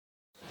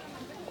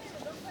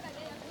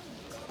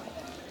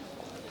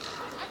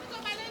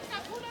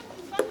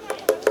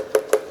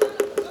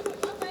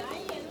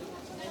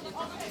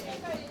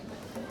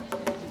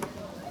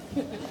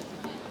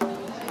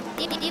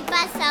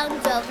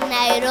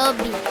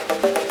Nairobi.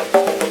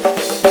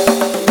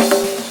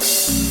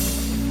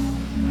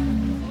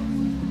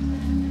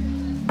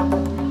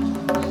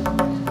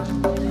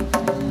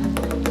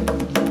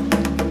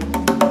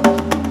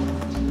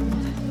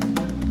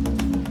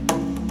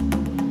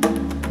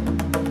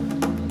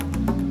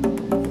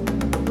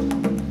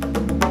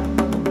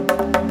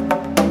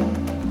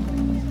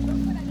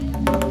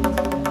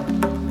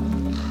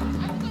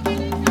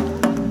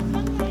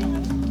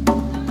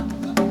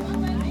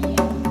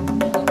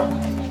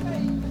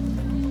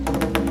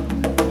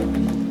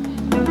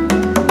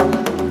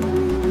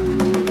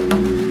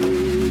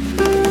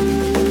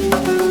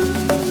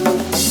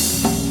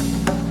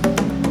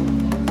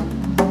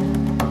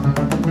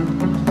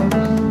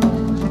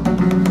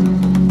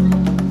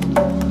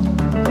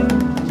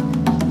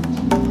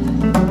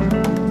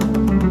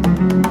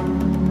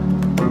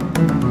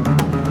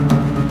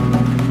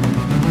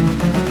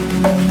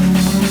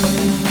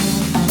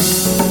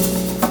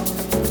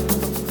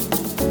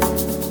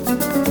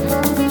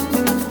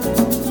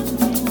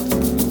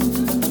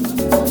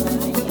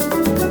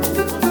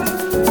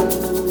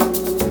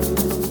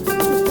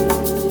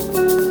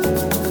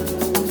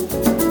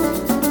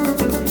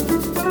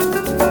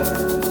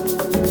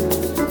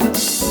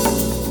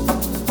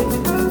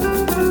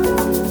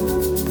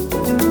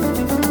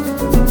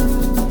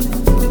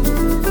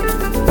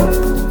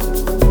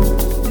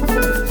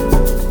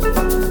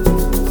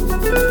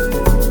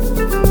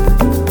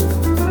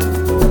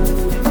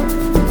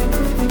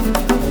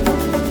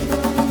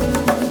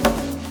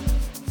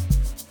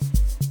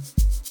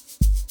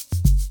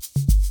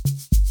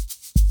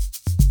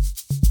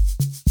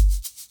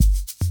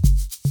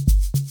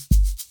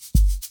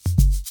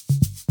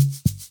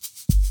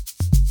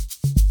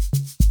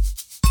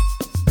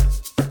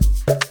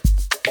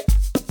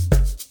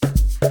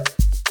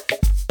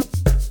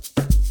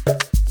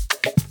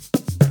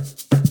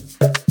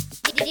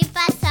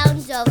 Deeper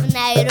sounds of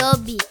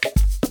Nairobi.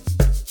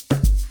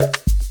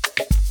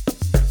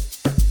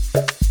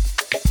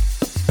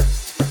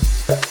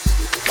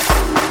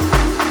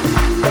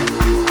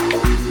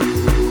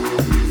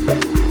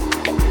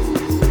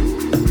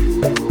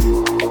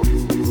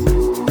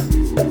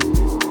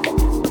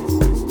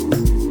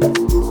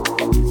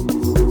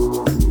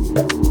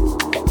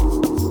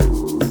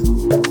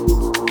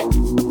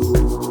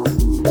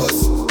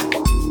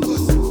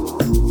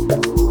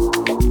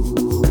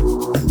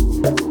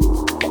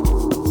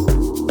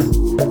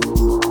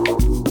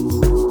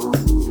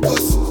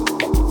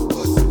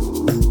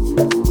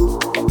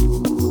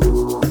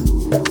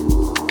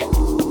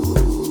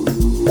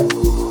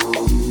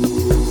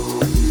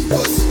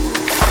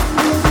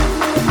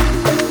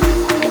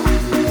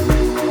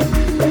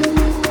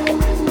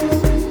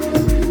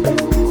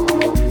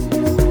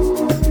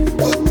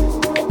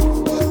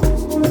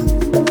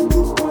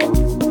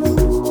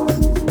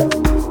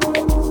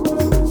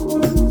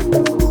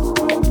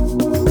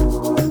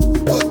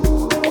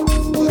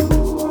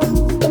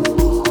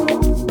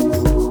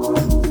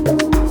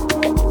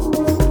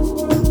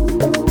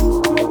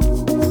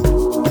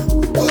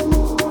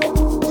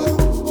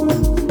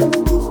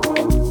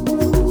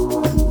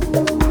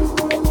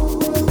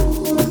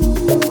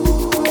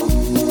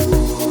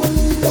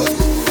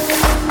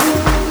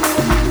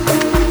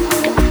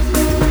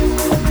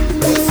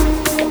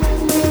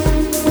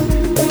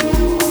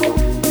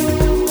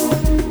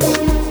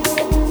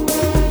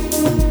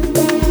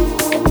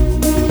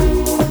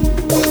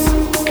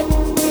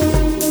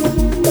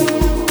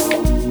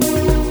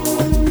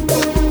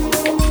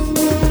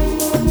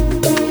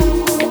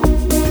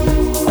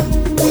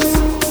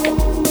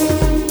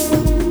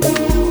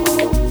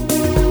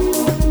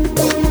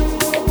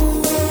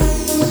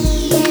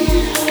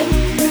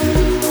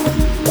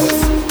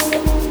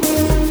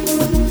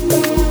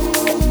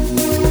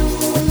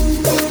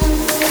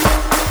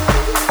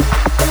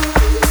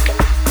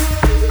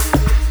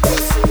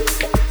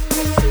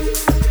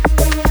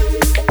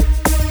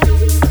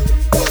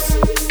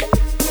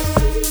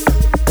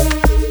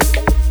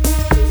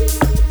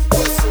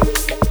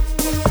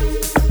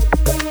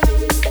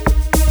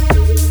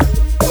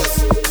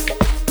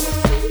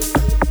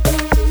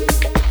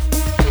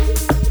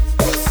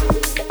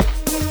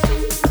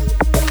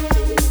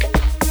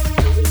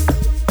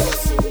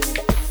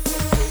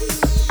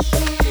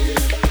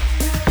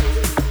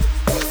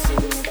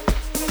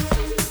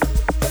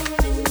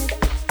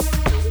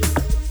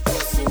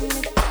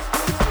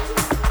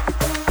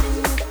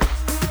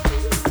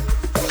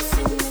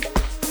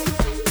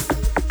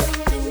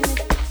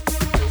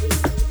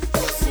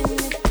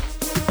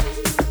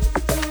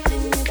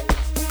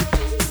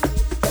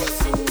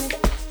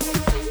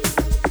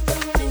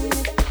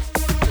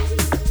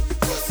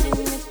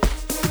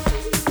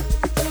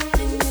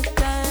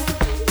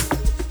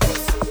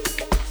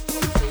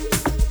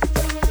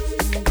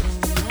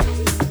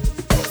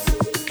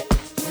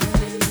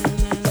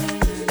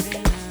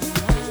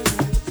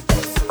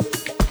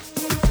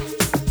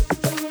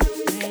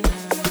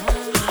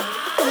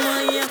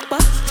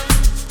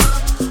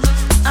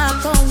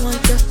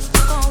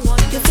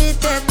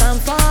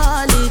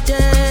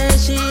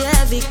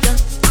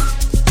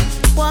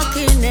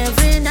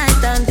 every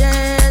night and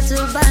day to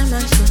buy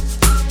mansion.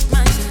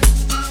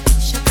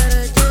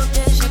 Shakarada,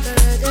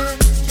 shakarada,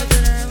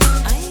 shakarada.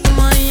 I'm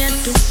on your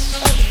do.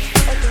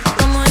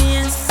 I'm on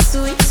your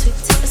sweet, sweet,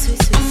 sweet,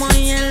 sweet. I'm on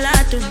your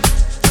ladu.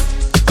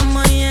 I'm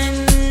on your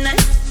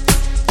night.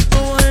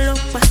 Oh,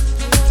 look back.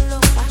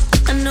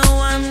 I know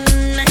I'm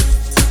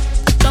nice.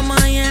 Come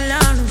on your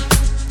ladu.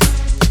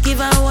 Give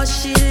her what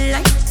she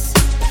likes.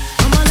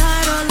 I'm a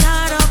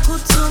lado,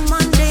 good to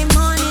Monday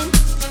morning.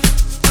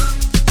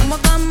 I'ma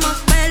come up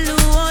bellu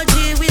OG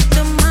with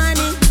the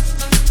money.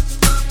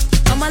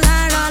 I'm a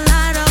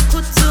lado,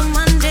 good to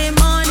Monday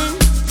morning.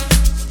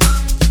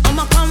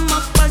 I'ma come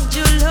up but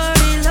you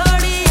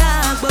lori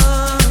agbo.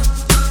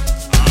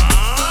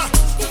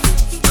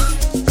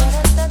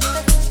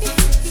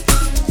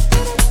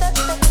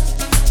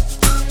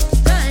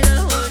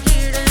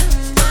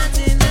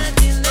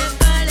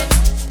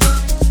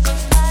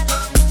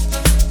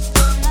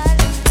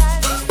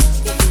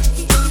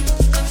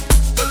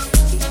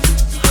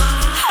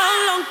 How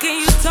long can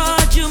you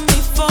torture me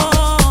for?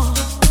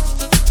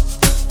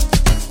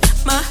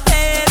 My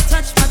head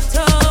touch my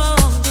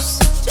toes.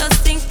 Just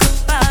think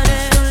about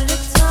it. Only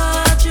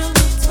torture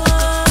me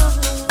toes.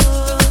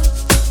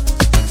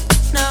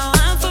 Now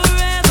I'm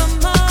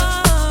forevermore.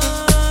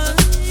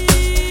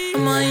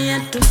 I'm on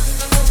your do.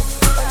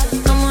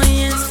 I'm on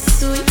your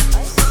sweet.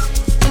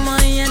 I'm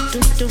on your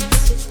do.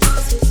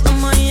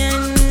 I'm on your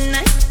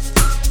night.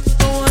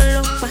 Oh,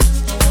 look back.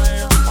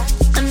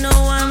 I know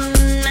I'm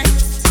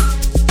nice.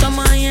 Come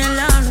on, you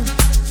lado.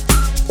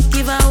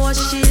 Give her what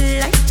she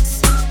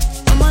likes.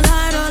 I'm a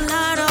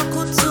lado,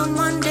 good to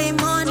Monday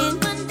morning.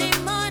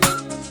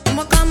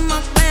 I'ma come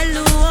up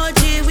bellu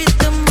OG with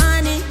the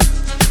money.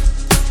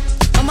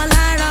 I'm a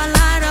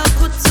lado,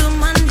 good to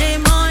Monday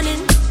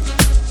morning.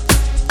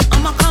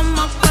 I'ma come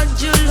up but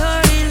you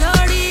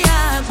lori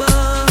agbo.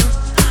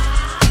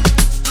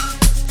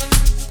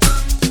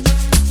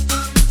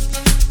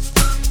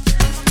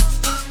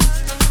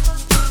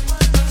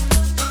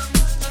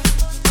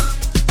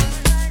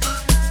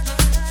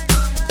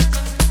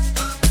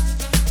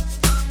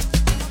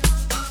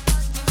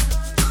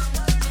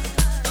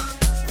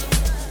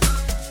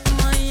 I'm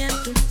on your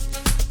do.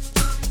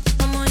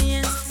 I'm on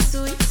your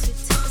sweet, sweet,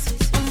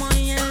 sweet. I'm on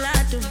your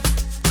ladu.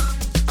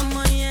 I'm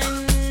on your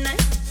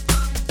night.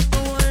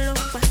 Oh,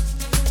 look back.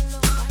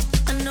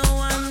 I know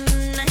I'm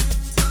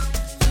nice.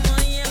 I'm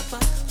on your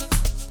back.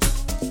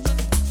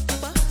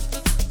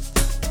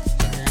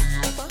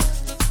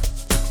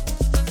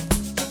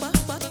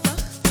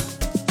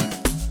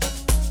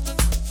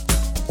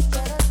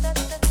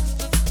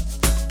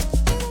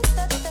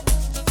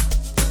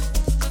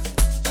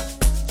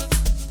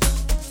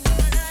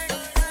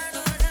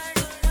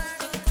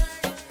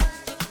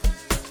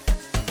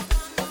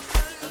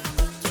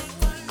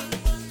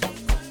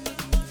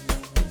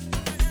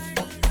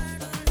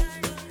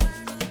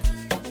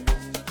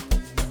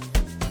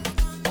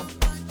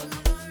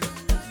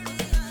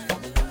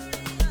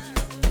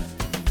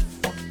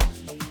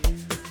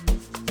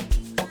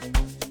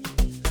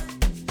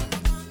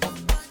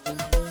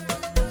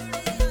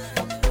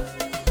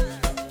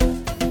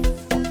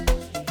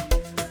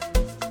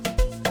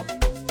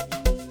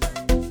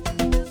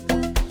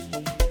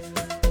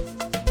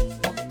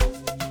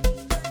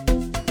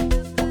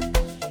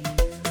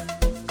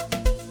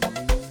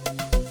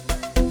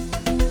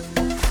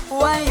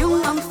 Why you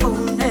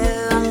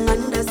ngamfonela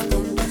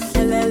ngandastand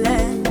uhlelele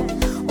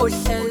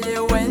uhlele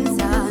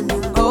wenzani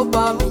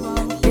ngoba mina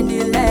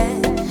ngilindile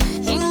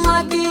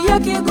ingxaki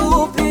yakhe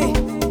kuphi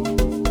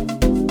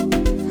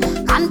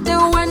kanti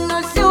wena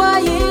udliwa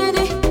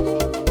yini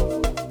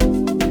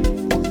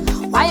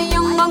why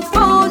you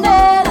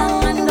ngamfonela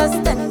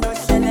ngandastand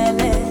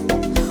uhlelele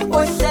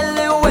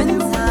uhlele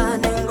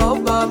wenzani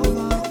ngoba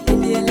mina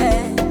ngilindile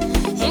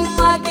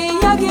ingxaki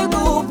yakhe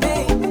kuphi.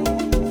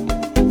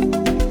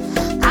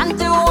 Can't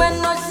do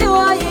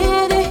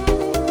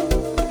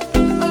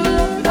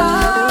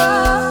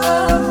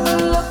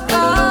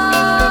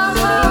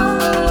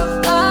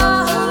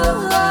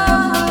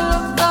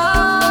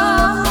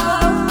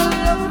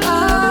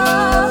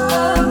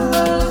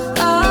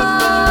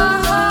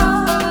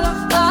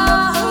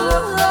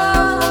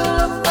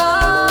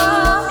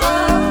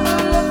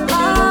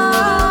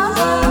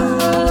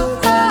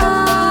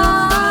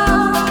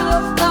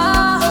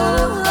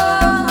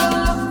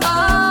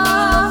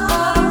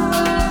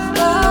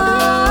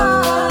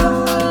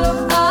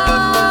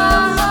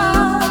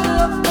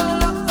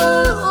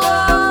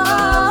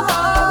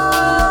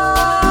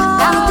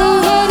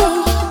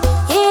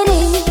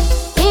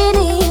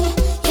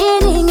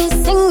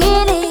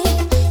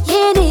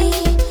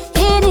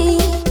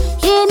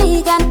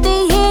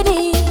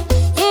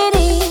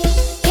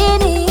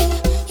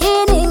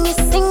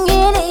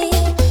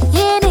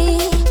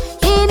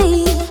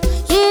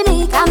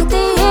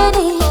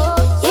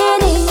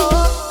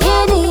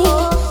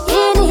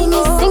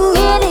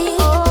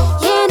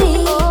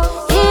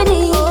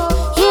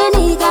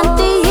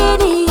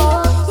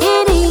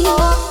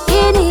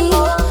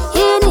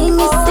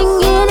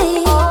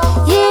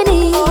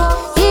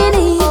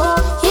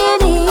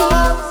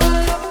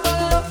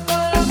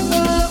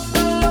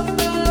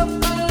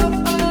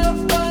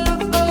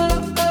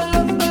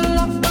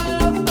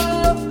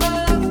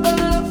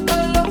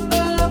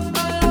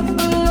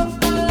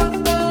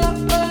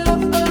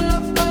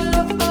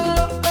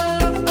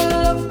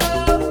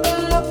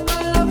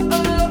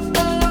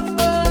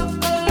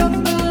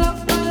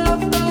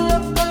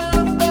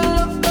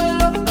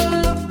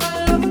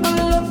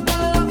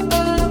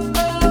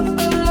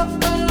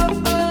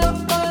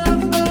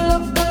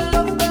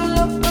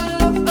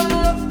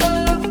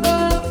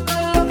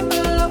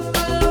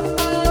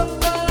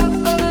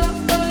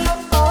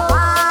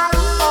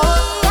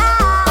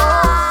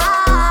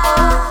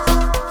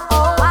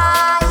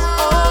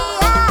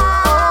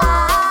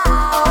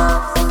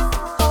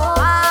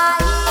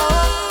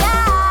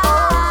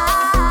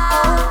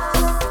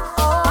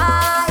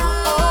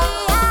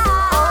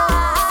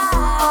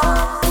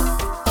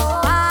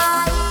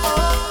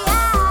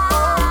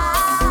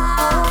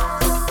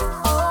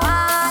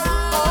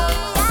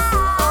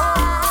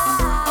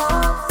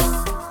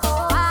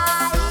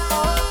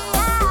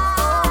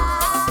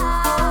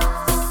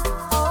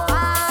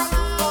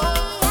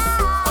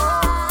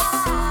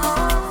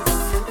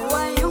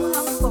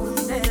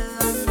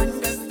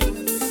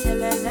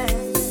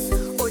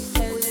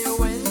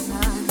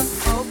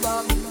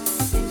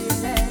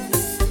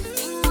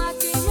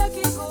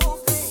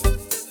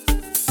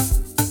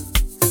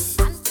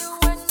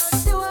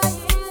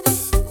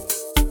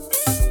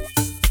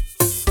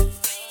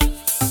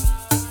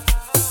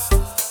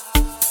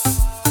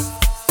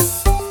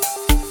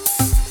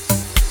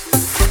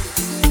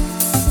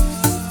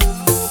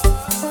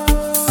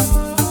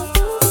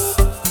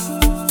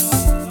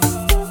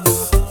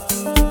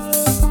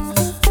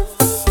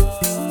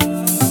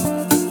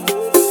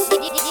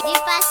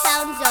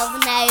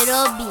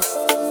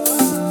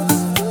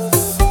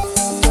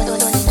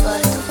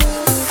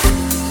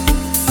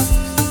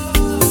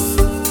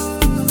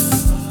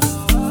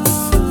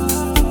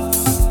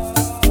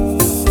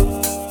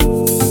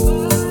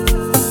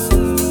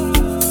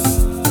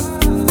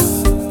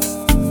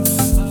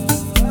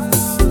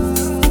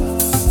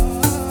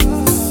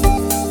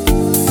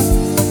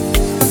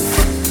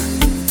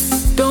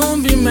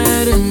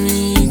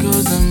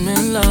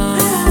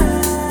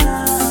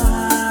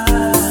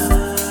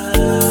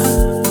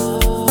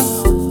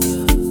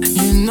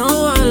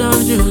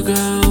you,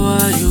 girl,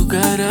 why you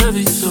gotta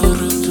be so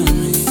rude to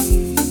me?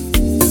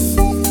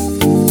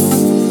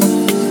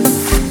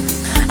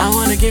 I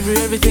wanna give you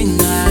everything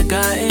I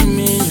got in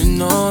me, you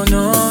know,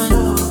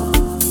 no.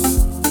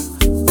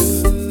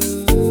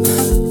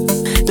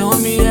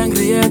 Don't be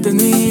angry at the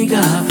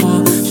nigga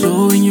for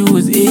showing you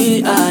his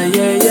yeah,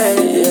 yeah,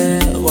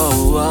 yeah.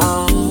 Wow,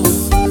 wow.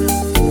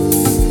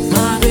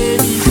 My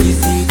baby,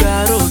 Sisi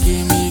Caro,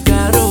 give me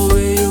Caro,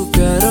 where you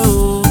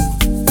Caro.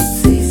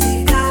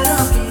 Sisi Caro,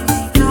 give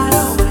me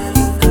Caro, where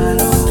you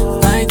Caro.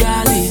 My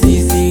darling,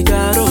 Sisi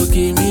Caro,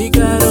 give me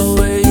Caro,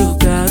 where you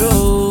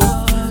Caro.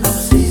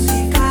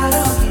 Sisi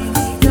Caro, give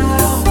me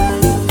Caro, where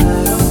you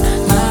Caro.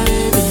 My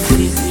baby,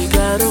 Sisi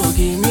Caro,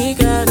 give me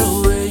Caro,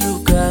 where you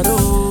Caro.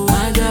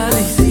 My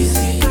darling,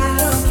 Sisi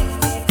Caro, give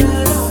me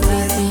Caro,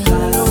 where you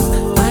Caro.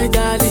 My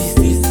darling,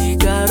 Sisi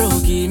Caro,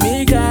 give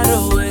me Caro,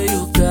 where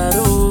you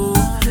Caro.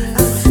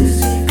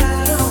 Sisi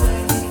Caro,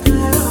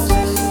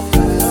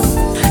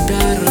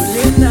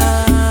 Carolina,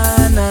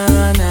 na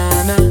na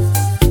na.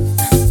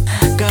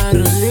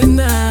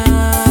 Carolina,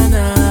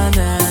 na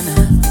na na.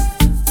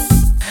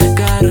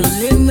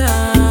 Carolina,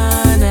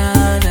 na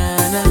na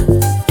na.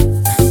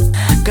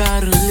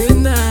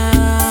 Carolina,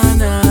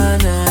 na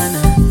na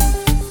na.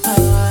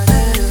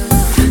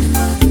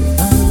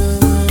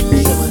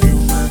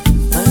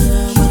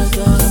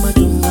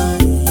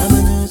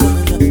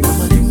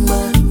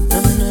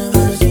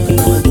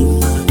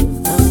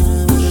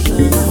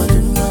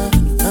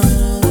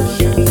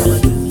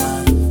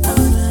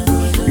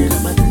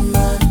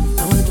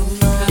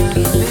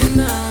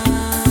 Carolina,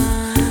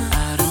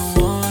 I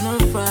don't wanna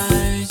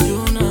fight you,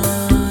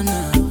 nah,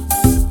 nah.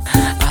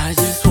 I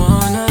just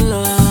wanna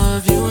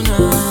love you,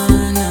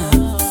 nah,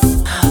 nah.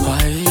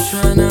 Why you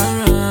tryna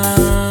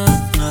run,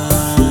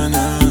 nah,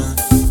 nah?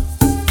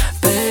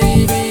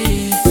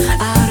 Baby,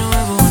 I don't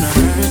ever wanna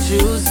hurt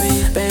you,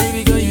 see.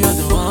 Baby girl, you are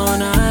the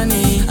one I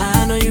need.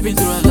 I know you've been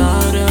through a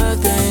lot of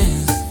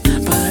things,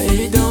 but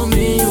it don't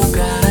mean you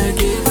gotta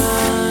give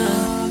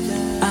up.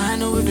 I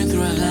know we've been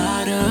through a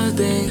lot of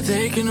things.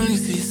 They can only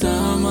see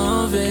some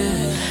of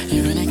it.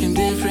 Even if I'm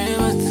different,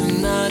 but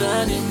tonight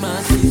I need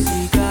my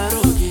Sisi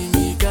Caro, give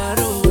me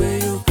Caro, where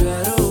you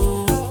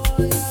Caro.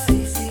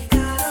 Sisi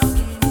Caro,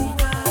 give me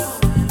Caro,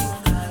 where you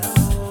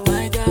Caro.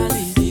 My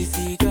darling,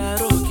 Sisi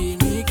Caro, give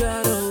me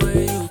Caro,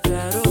 where you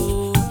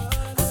Caro.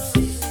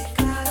 Sisi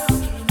Caro,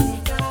 give me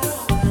Caro,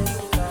 where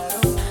you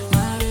Caro.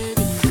 My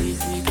baby,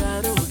 Sisi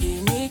Caro,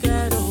 give me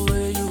Caro,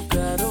 where you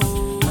Caro.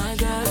 My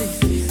darling,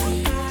 Sisi.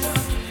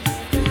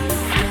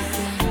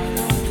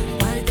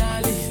 My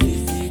darling,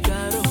 Sisi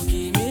Caro,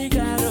 give me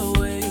Caro,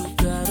 where you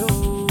Caro.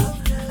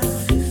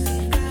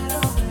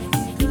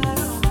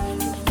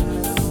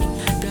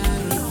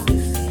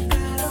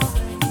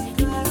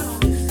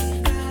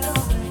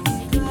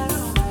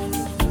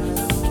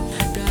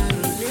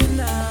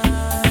 Carolina,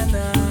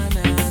 na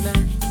na na.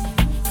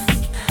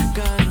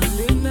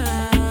 Carolina,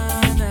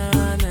 na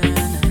na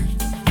na.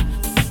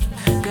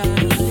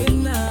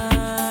 Carolina,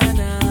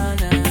 na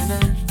na na.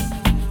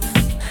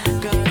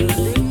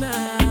 Carolina,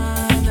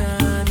 na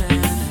na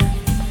na.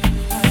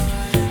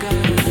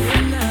 Carolina,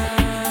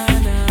 na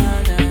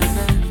na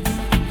na.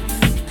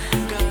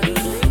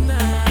 Carolina,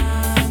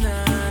 na na na. Carolina,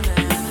 na na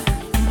na.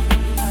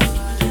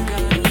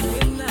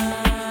 Carolina,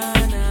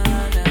 na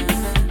na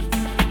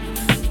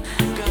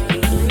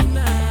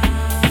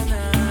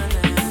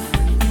na.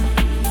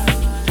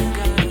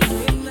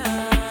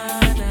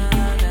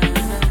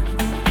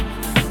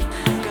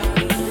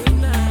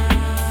 Carolina,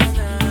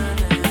 na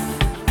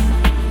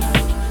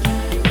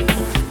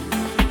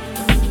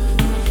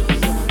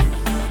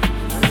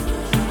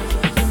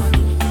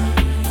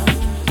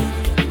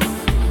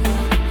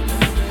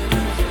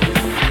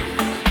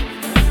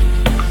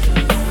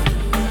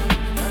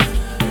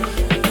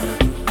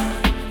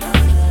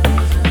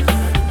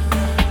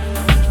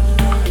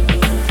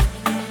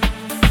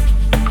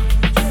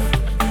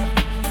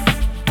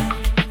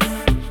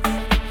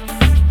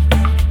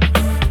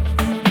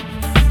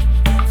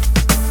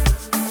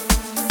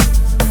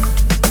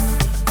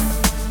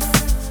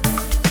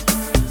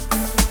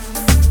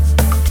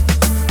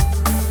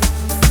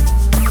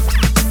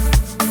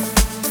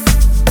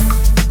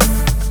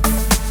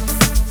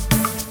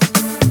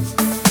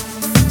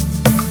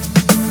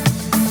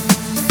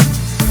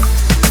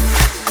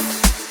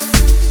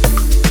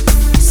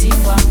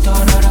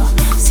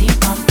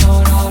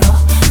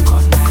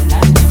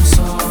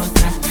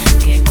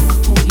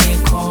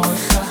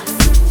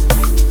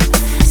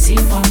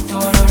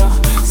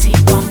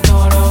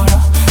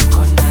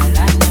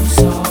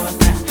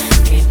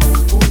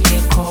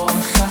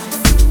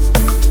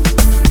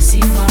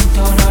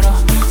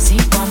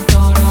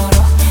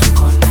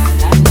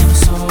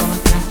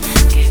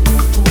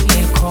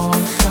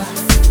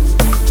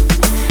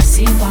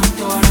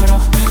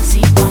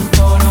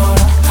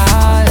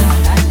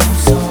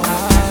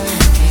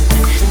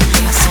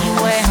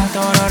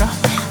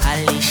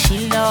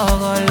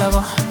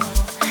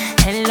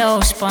Hello,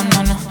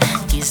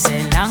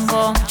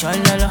 Kiselango,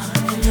 chololo.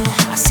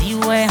 Así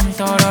we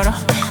tororo.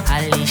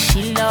 Ali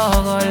shilo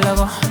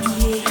gologo.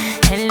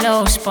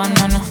 Hello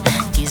sponono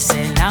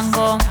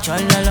Kiselango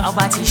Chololo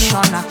Abati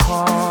shona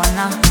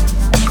kona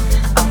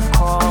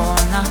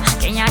Akona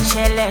Kenya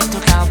chele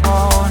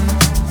tutabona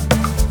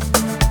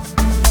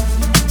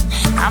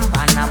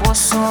Ambana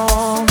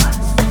bosoba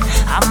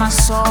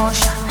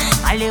Amasosha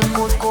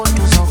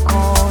Alekukutu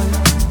zokolo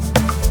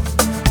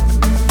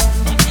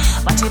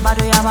Bati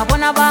bado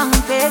yababona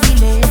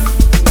bangibekile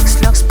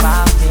X-Lux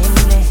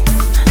babekile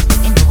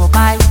Induko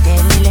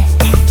bayitelile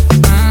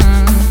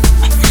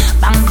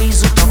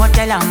Bangbiza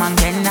udokotela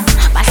mangena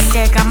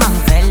Bahleka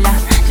mangivela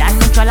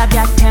Lana utshwala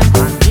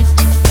buyathengwa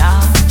ngithi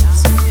ya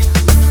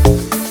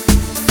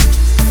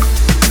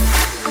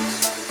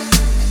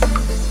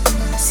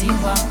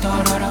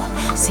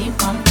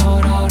Sipam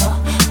tororo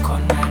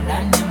Kona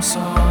lana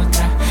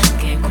emsotra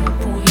Ke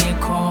kupuye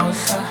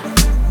khohlwa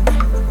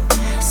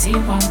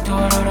Sipam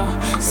tororo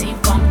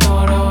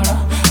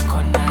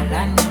Kona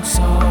lana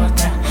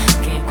emsotra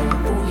Ke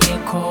kupuye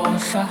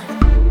khohlwa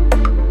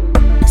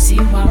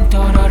Sipam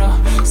tororo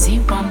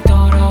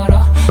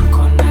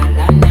Kona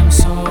lana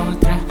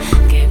emsotra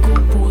Ke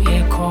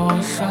kupuye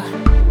khohlwa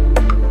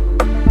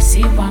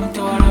Sipam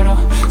tororo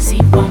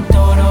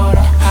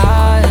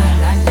Kona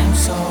lana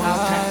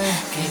emsotra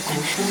Ke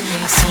kupuye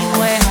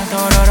Asiwe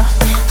tororo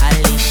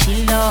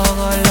Alishi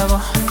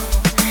logo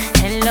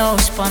Hello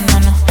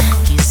sponono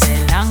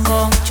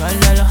Kiselango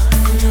chololo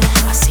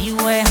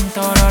Asiwe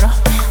tororo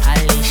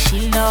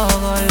Alishi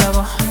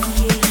logo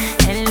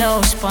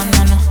Hello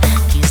sponono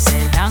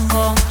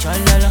Kiselango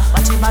chololo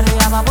Bati bado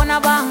yababona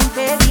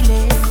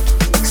bangibekile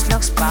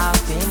X-Lux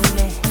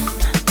babekile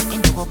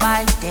Induko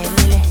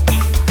bayitelile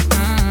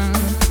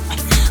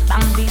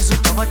Bangbiza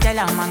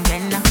udokotela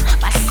mangena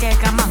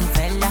Bahleka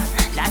mangivela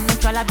Lana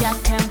utshwala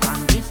buyathengwa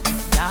ngithi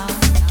ya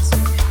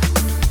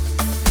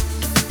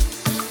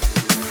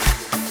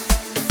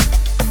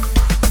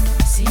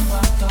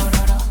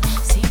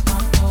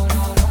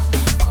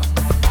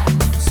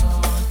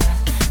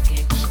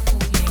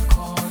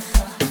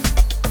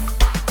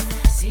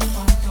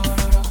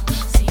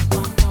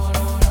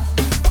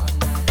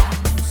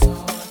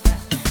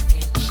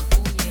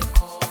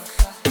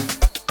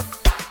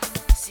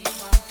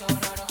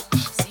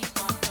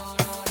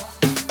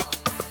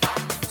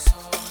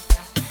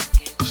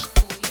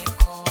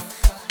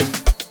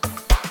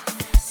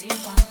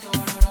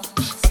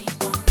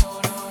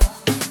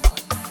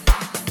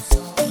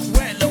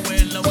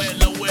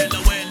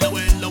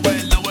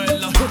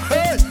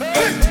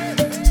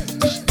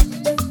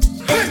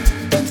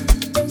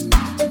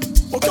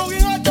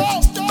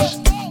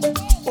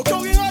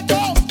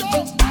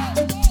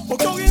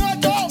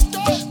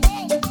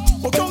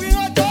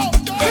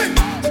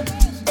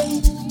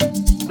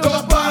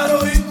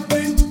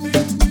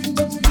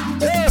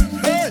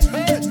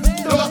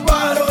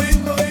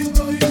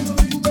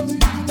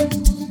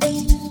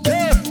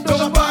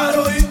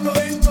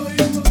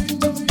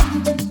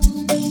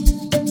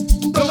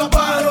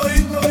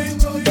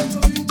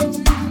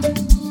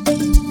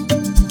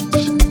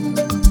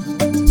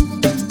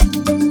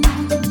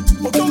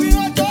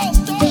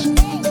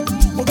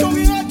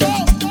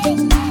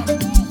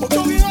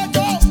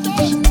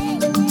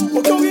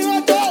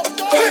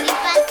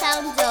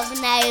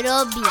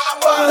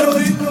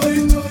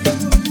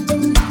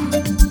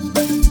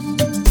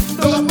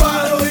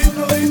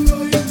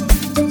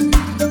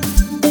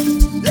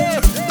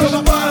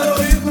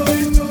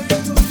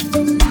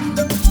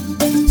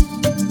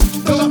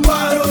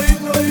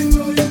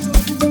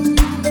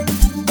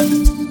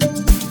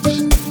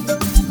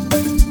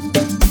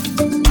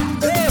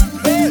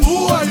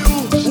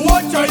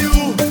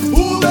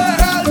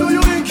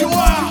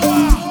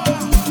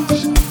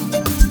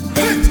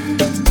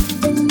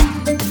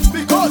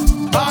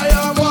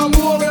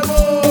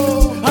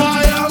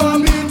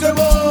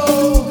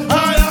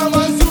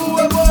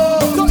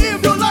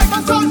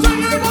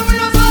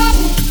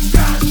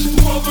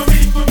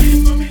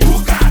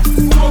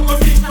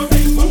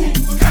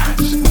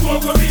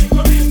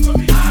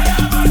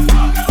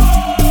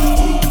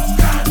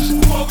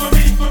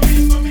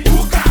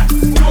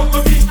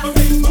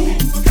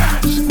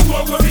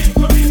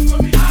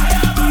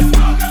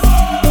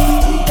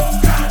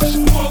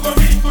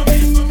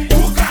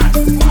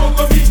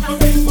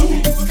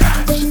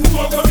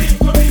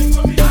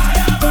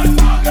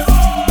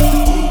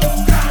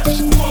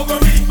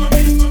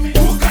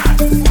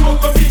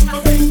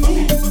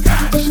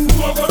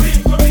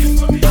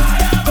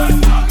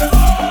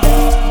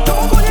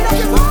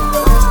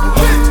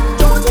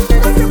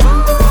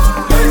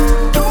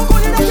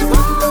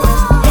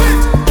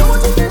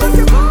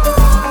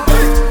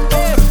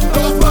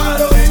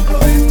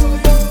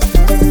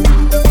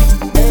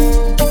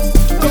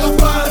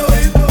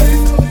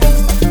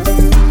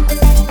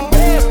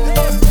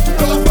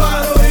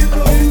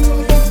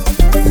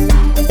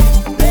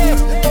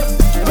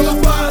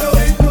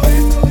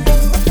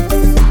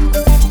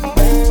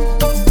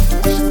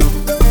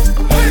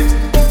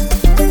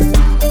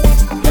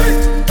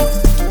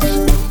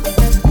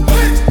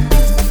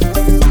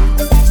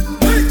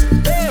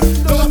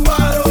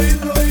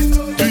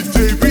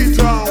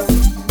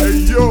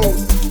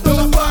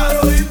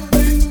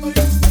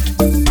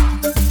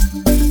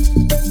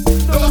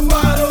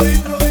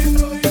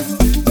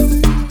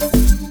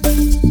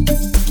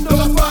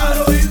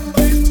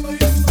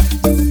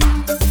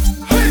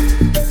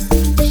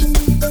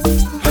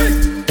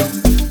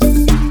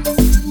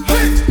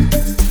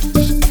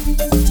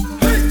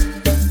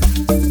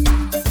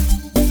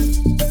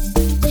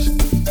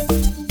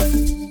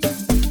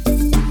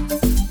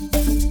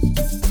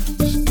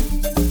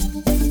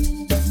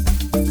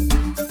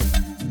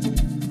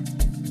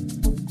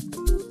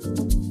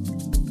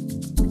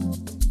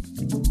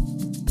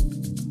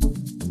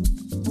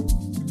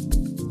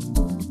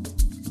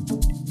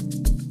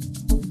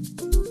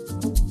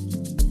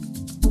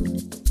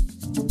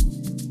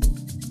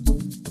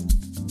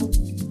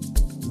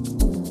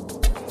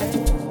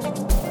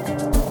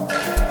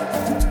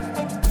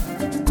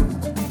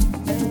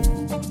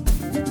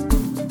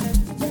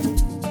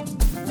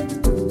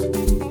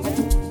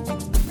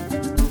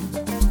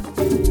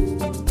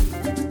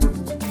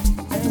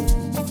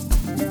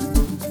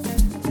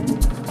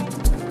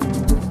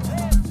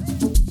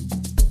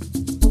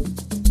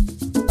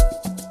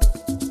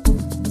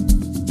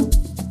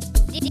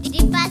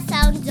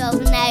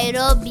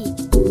Nairobi.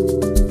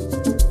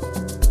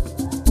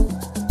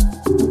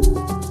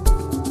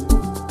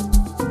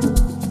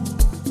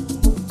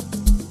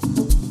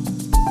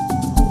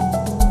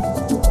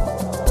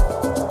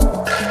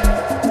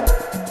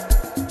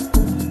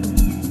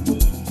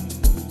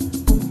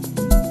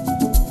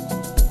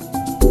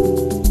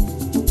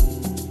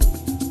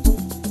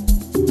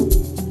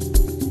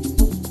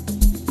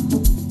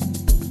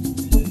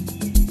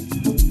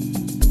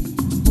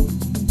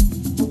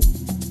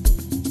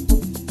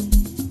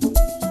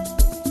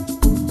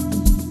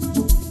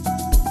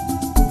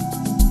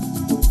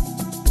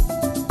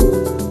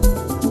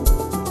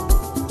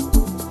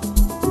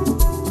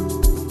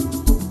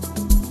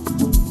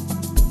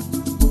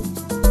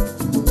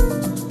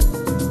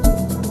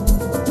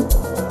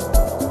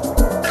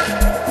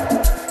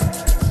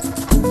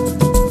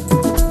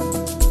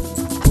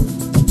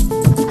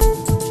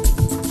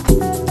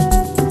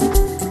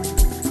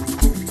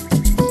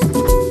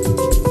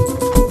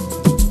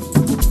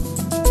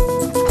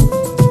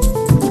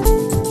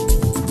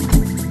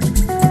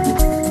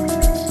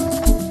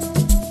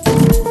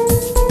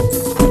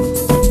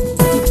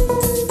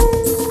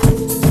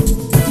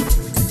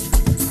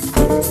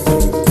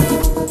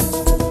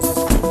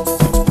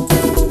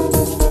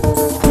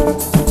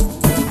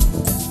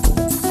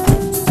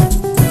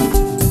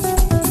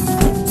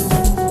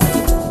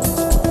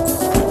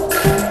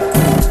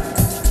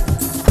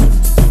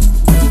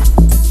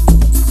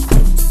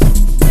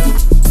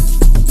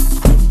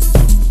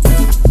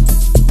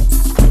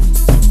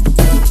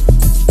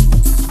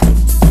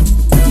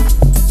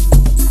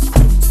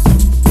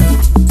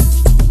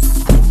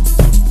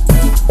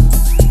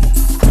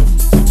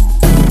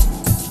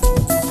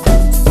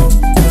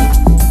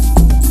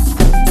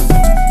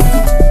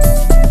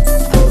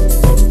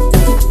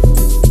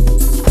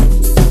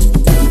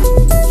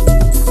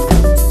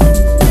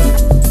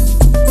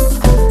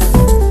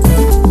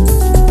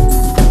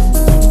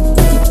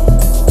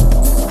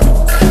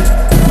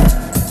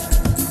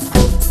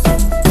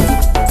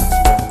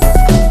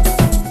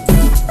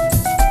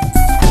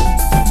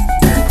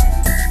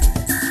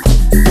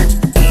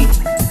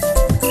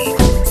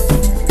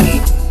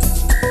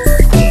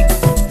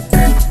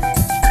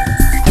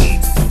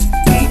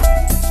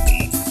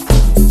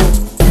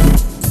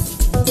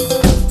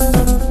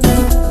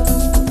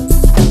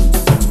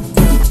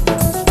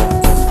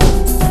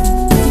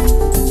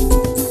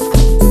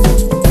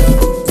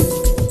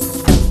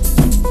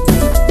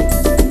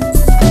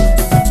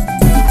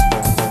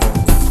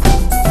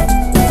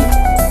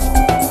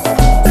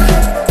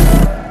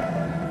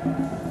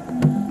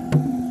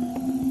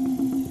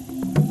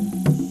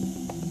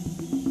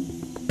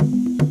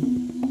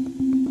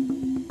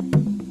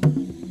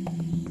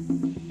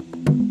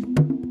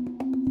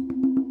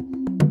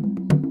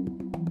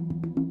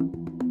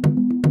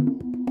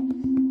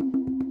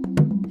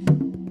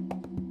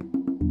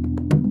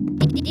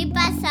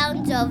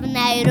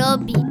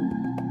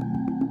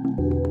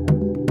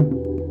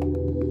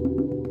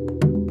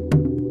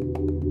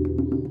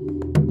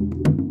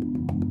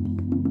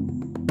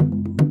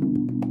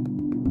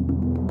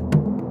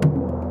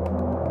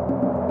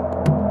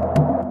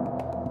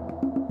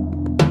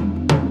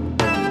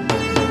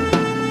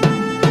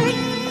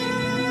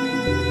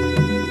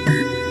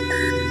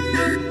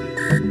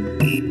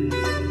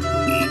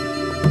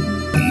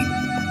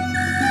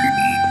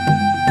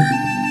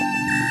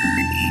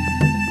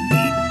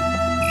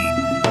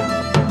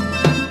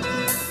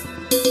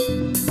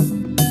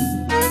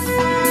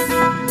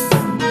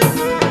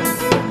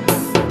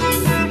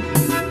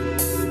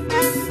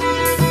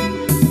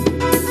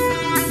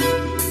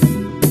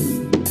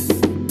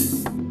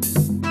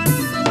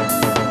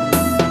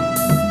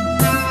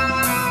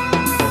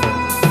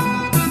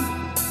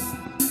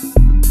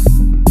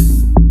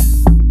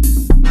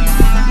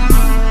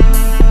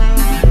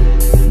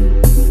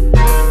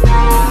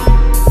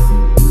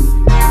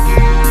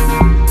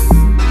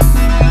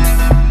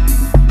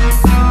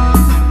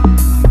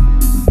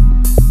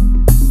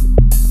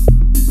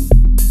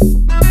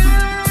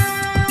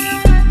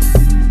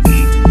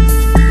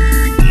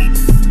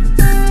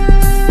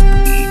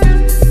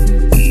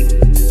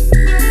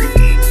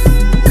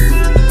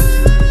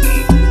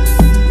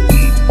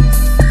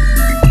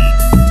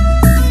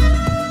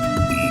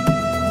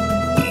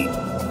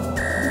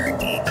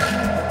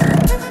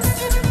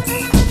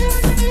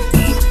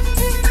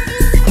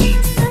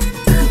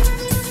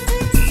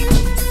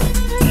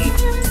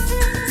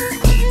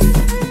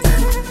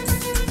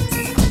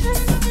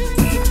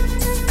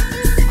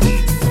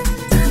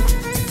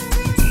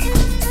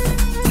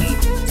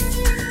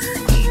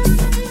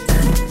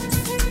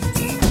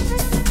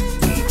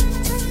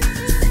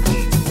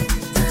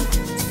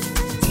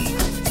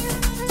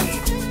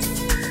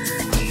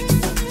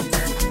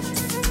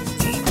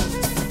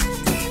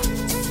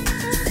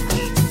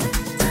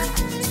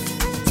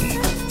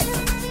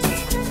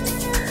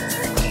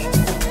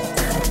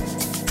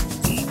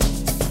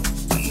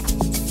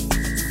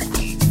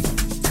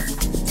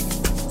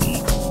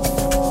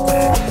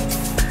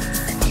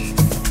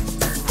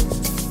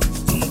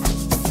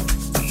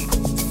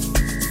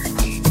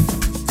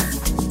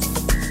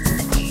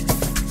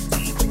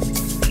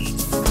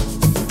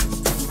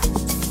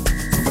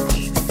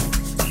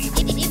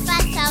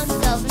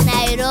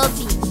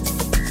 Nairobi.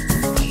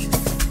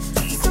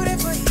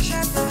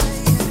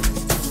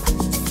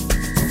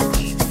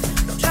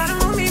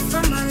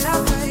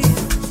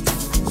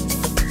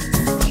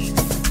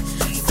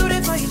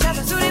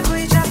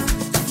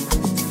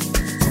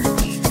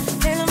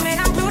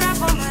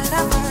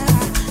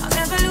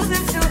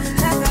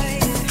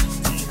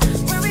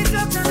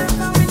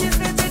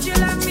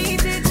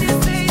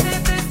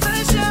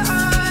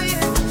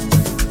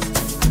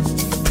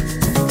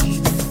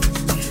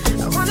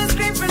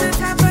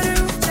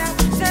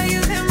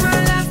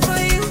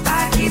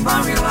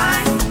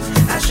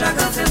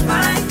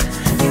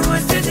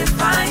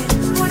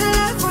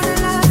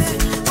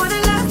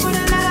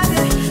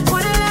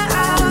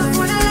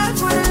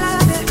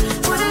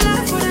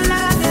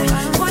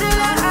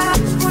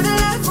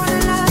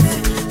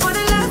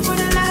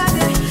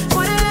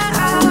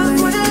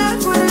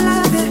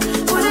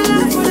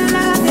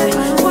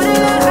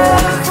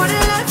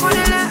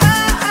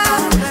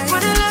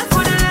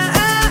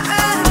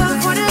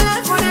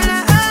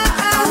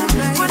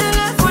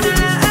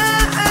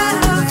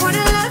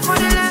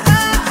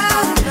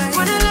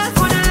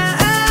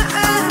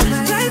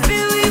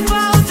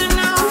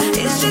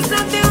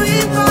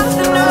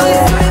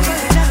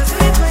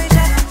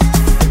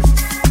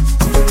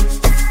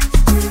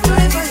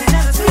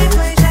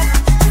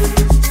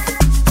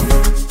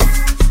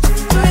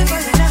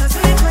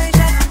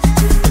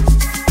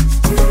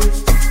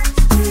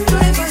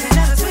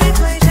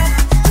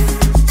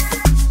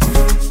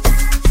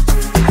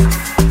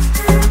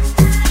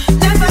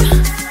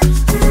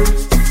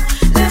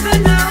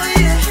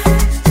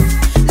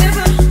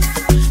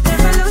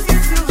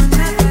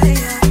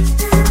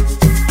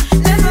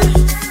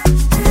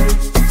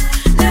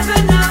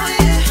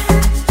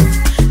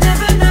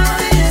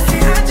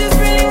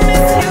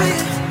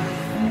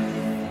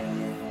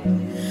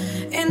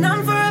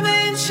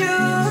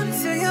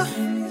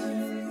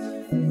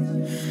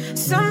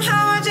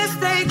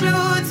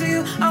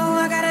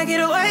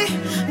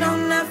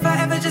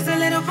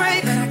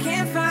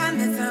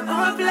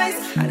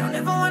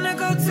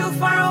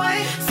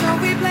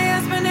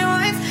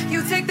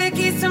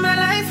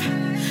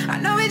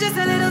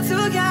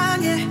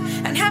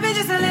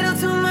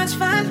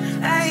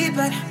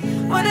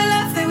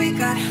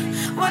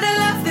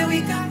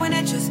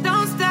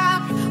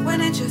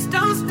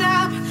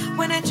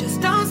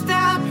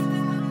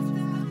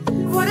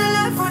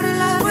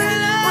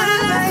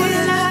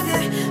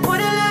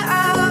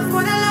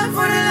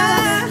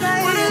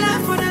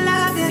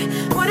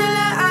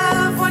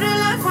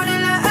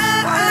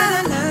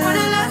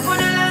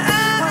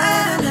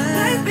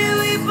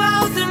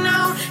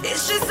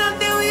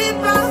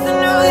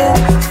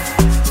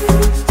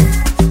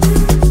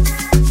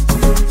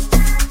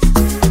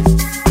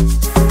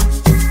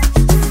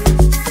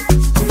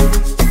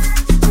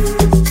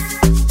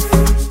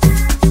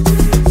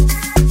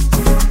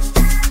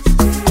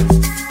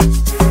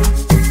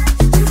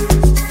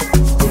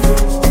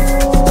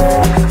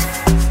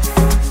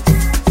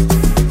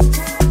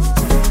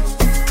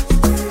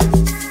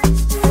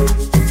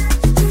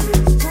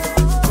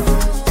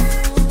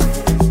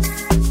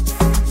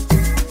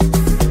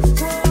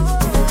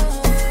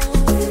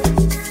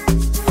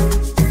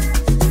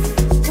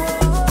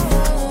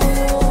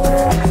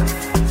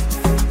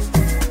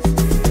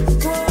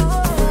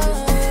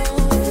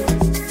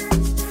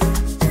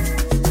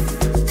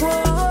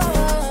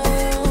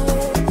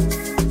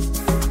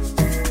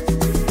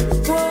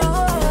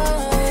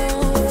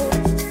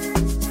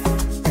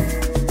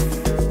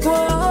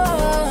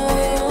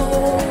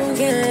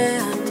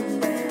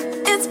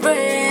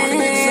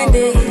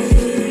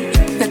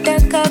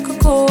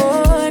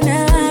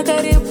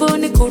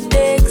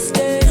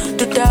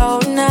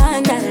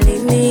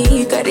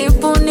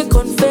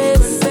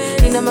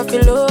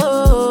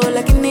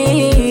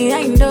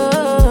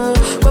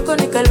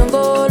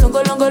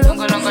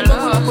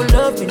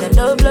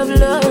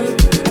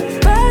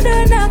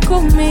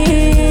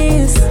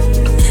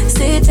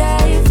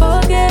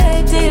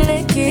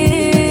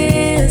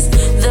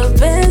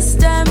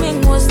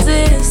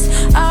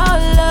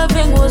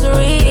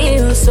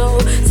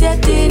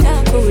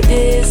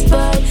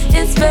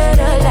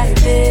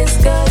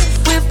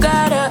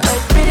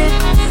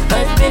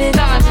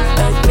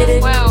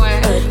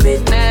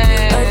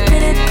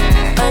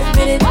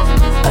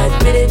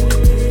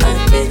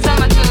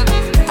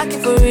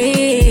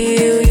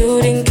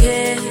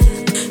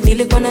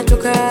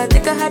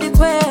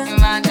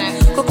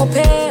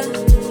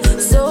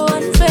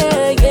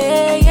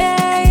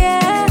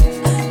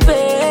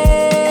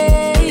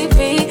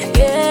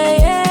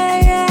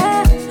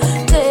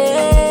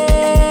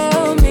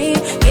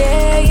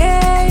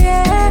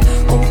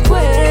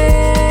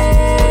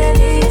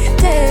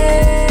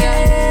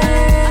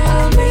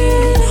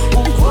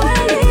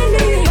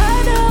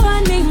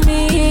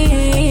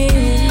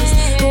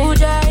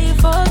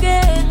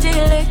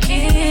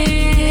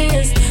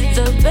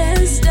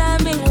 Best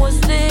timing was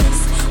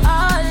this.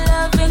 All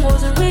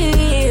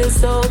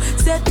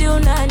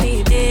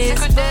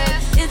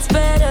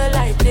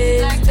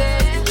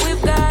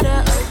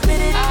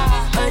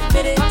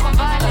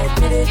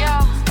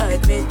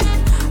admit it,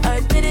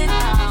 admit it,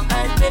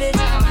 admit it,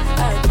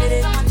 admit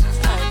it,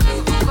 admit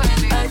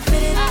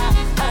it,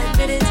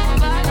 admit it,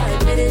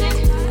 admit it,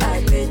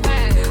 admit it,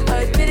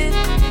 admit it,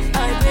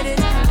 admit it,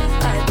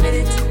 admit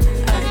it,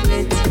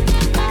 admit it.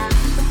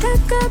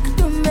 Takak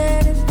tu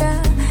merita,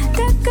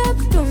 takak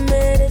tu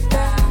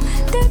merita,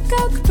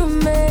 takak tu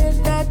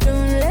merita, tu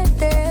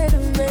lete tu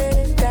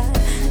merita,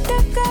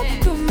 takak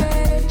tu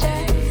merita,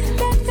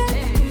 takak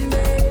tu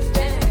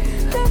merita,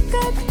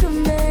 takak tu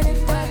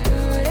merita, tu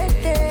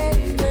lete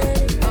tu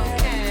merita.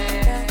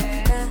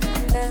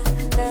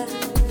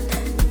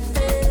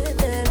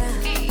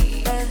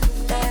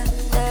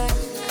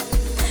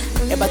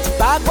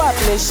 Ebatipagwa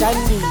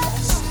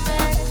pleshandis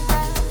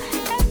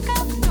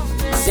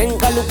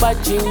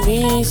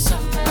senkalupajimisa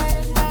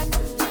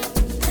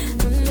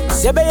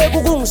sebeye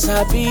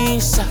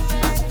kukungisabisa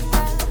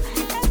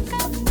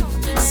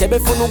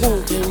sebefuna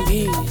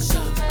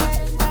ukungithembisa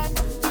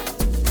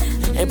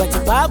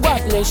ebatipagwa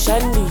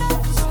pleshandis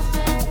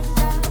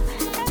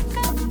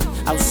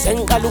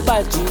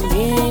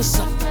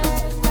awusenkalupajimisa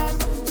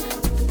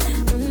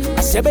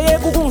sebeye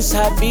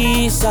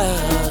kukungisabisa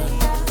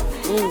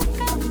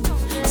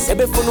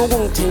sebefuna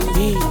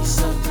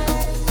ukungithembisa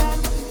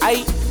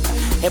ayi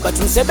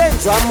ebathi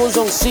umsebenzi wami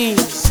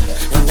uzongisiza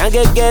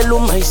ngakekela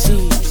uma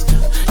isister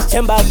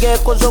sithemba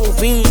akekho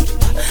ozongivika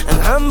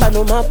ngihamba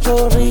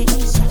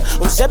nomaphorisa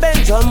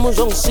umsebenzi wami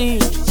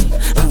uzongisiza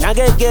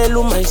ngakekela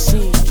uma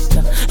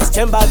isister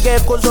sithemba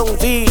akekho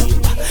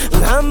ozongivika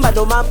ngihamba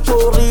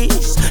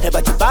nomaphorisa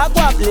ebathi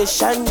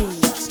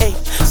bakwableshanisa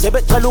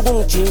sebeqala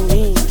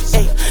ukungijimisa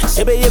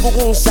sebeyeka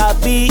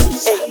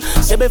ukungisabisa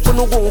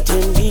sebefuna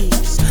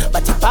ukungithembisa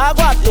bathi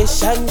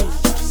bakwableshanisa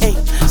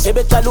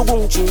sebeqala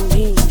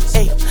ukungijimisa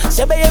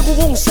sebeyeka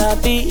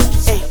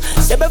ukungisabisa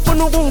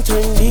sebefuna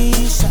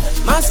ukungithembisa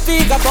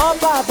masifika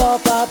bopa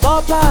bopa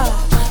bopa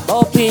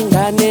bopa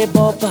ingane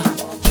bopa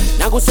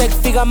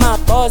nakusekufika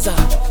amabhoza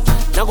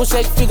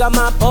nakusekufika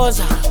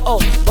amabhoza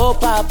oh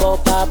bopa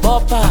bopa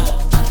bopa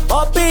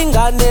bopa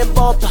ingane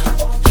bopa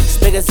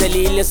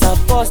sibekezelile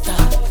safosta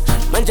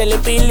manje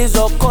lempilo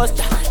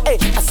izokosta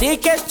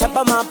asike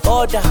sithapha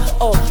amabhoda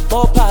oh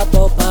bopa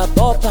bopa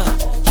bopa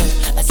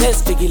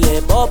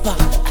asesifikile bopa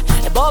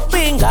bopa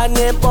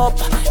ingane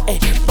bopa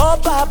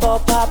bopa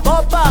bopa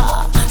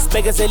bopa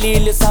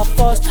sibekezelile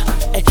safosta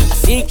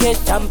asike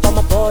sithapha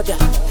amabhoda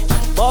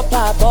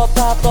bopa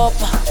bopa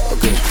bopa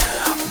okay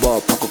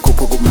bopa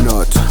kukhupha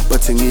kumnotho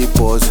bathi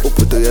ngiyibhoza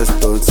ubhudo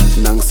yasidonsa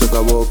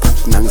nangiseka bopa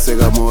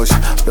nangiseka mosha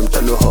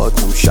lomntana hot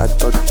nomshot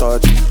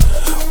tot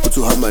uthi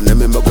uhamba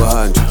nami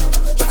emakwahanja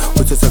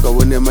uthi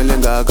sakawone imali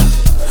engaka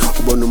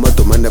ubona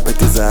umadomane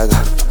aphethe zaka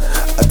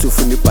athi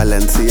ufuna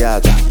ibalance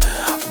yaka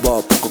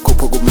bopa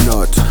kukhupha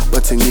kumnotho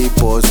bathi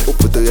ngiyibhoza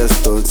ubhudo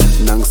yasidonsa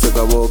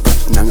nangiseka bopa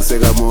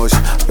nangiseka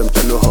mosha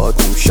lomntana hot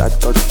nomshot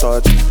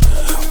tot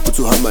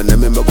uthi uhamba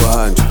nami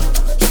emakwahanja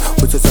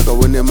uthi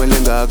sakawone imali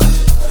engaka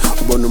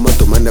ubona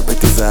umadomane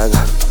aphethe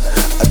zaka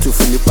athi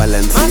ufuna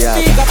ibalance yaka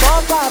masifika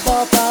bopa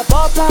bopa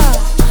bopa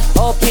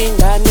bopa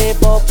ingane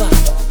bopa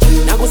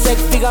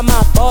nakusekufika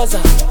amabhoza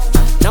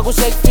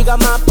nakusekufika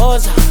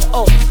amabhoza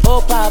oh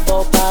bopa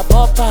bopa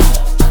bopa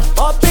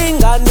bopa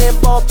ingane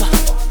bopa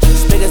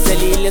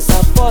sibekezelile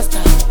safosta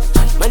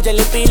manje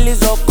lempilo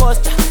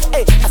izokosta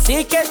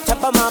asike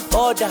sithapha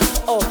amabhoda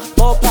oh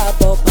bopa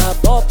bopa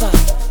bopa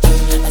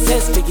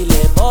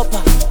asesifikile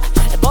bopa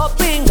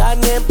bopa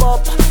ingane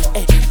bopa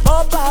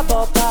bopa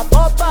bopa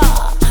bopa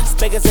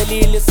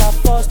sibekezelile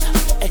safosta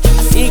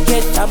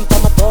asike sithapha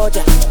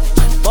amabhoda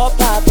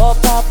bopa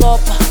bopa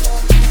bopa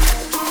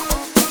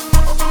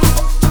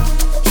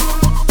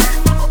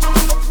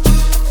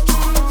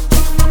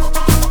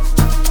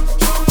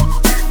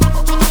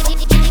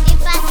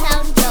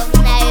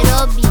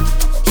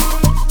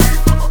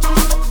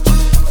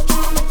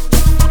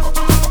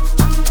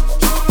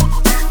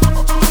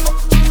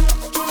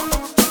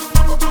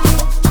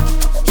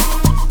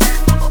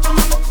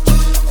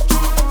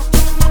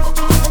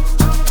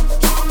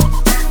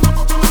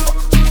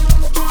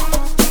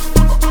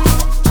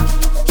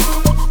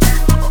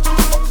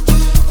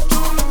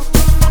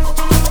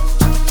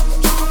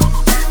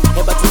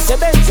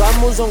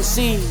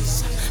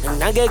uzongisiza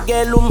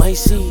ngakekela uma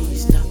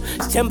isister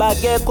sithemba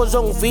akekho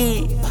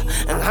ozongivimba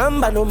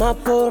ngihamba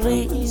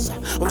nomaphorisa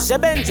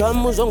umsebenzi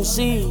wami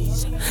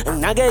uzongisiza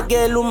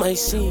ngakekela uma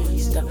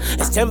isister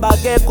sithemba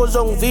akekho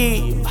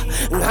ozongivimba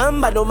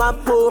ngihamba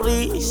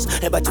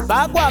nomaphorisa bathi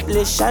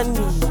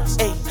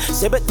bakwableshanisa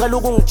sebeqala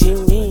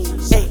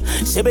ukungijimisa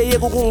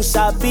sebeyeka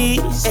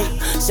ukungisabisa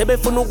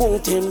sebefuna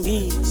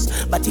ukungithembisa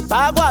bathi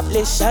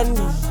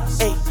bakwableshanisa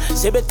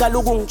sebeqala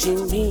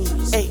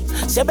ukungijimisa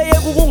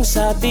sebeyeka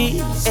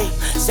ukungisabisa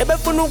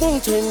sebefuna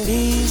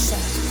ukungithembisa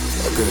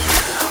okay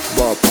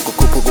bopa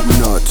kukhupha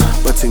kumnotho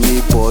bathi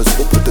ngiyibhoza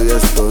ubhudo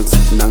yasidonsa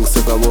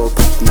nangiseka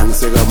bopa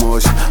nangiseka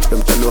mosha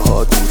lomntana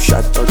hot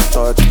nomshot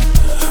tot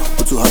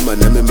uthi uhamba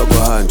nami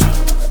emakwahanja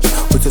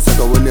uthi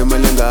sakawone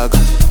imali engaka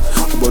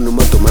ubona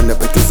umadomane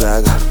aphethe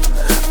zaka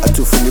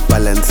athi ufuna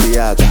ibalance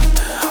yaka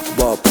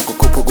bopa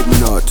kukhupha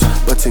kumnotho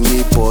bathi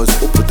ngiyibhoza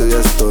ubhudo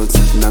yasidonsa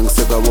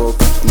nangiseka bopa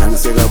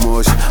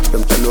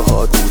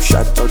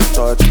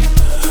ngimshatotot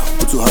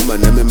uthi uhamba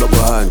nami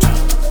makuhanjwa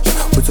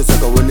uthatha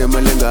kawone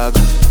imali engaka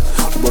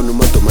ubona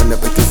umadomane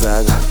aphethe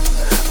izaka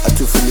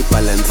athi ufuna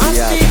ibhalansi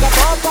yakhe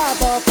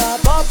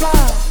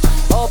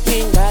Bopa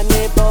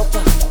ingane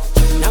bopa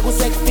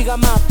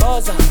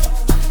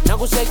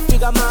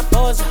nakusekufika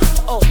amabhoza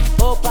oh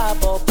bopa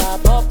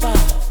bopa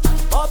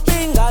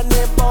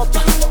ingane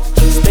bopa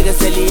sibeke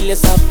selile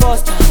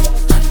saposta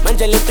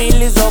manje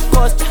lempilo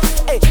izokosta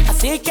ey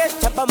asike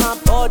chapa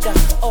amaboda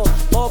oh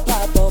bopa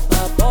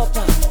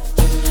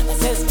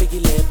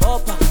asesifikile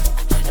bopa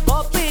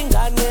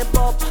ingane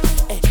bopa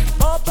ey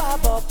bopa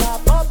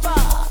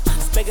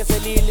sibeke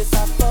selile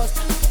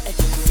saposta ey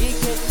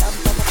asike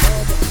chapa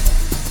amaboda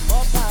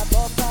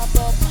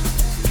bopa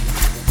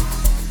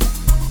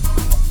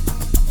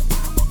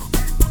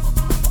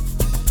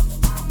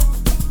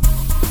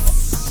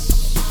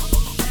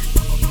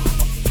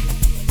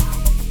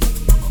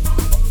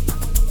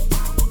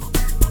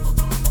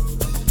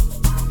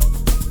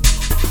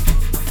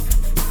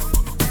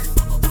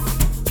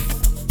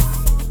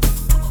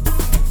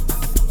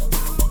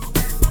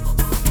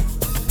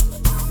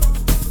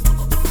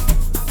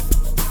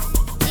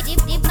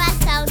Deeper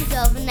sounds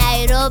of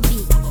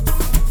Nairobi.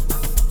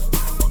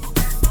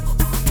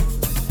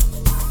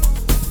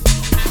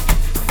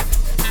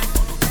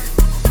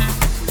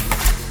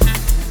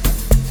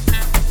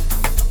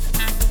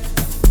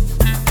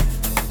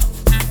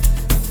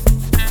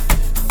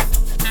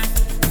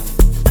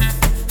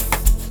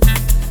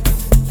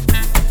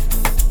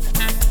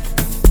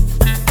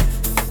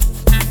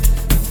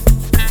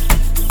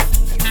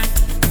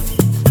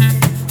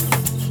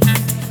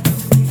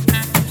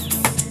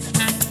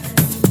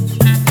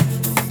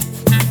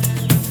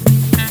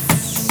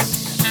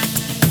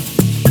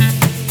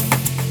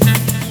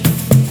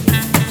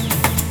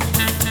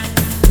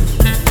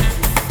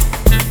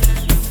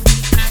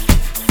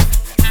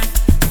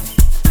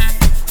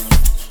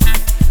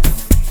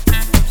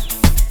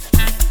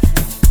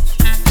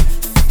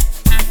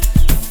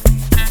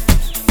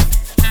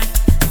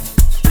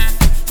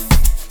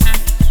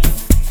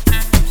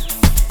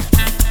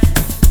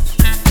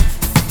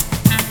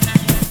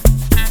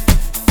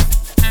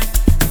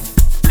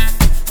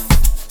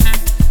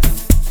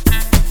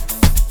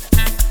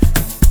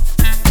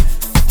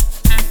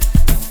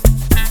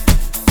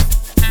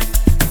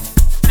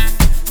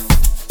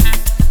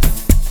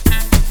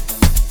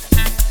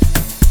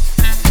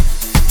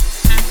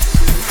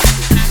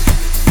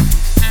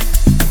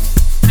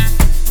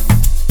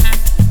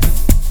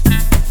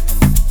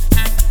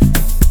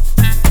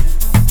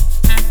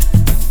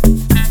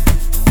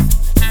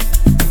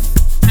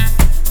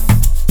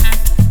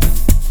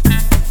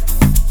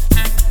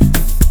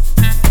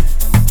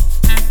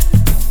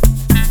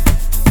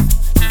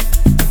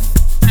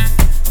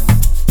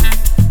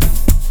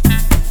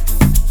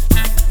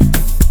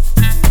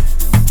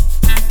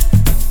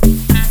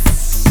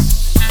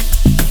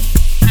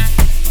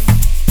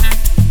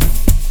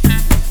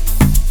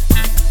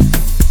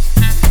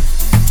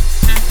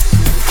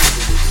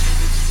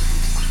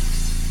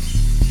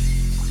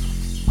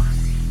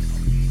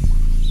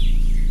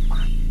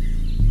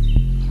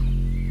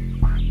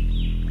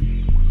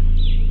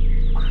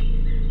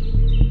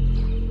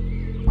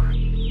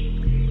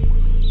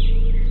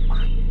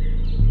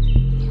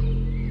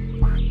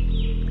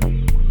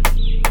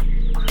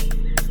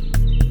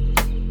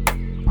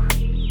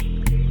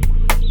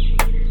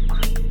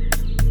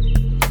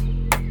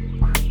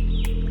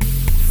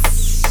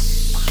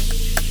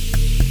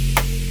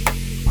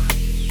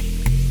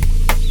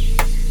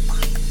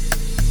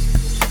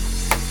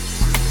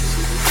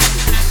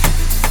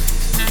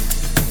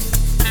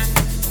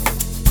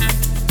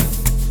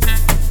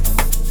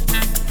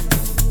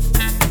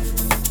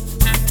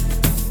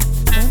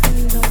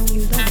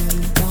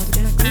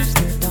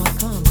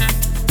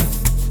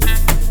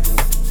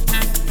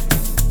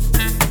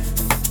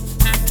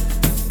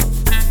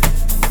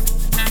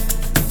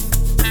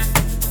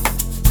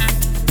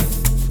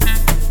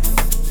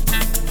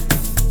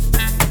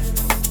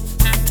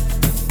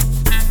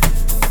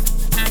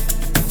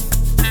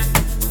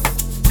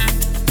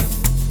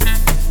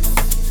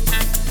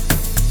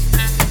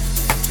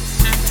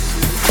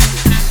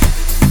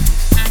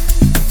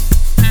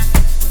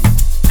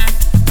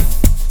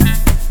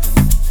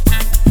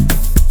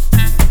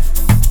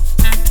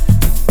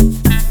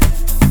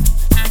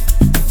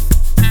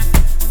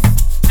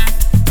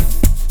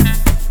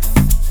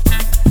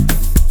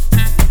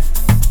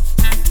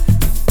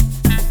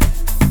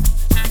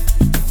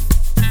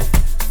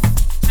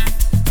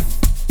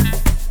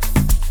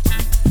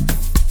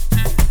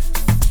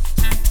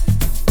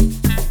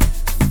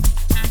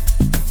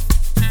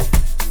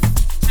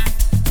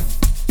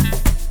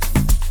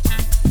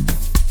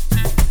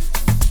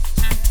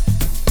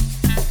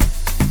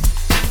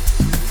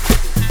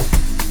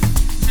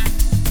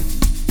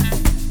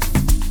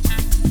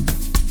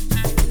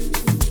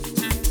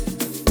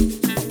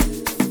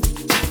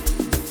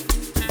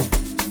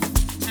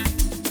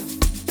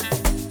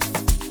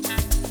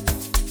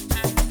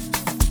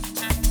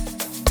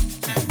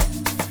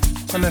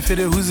 On a fait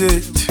des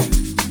rousettes.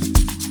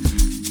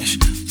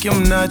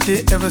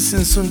 mnate ever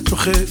since o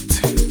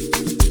ntlogetse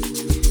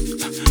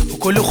o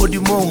ko le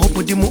godimong ho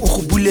modimo o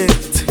go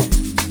buletse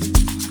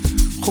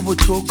go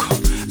botlhoko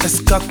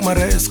eskak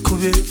mara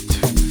eskubete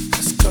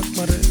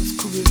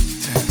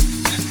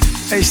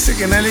ai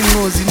sekena le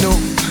ngozi no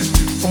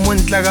o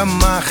montla ka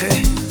mmage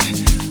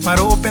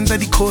mara o penta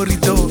di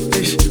corridor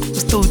o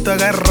stouta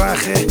ka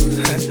rage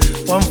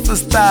wa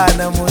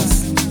mfustana mos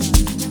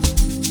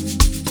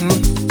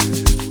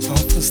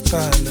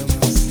mfustana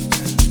mos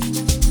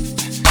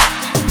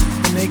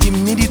Negi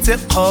miditse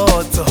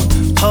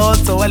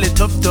khotso wale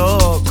top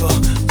dog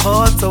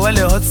khotso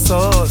wale hot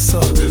sauce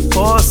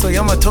boso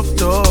ya ma top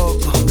dog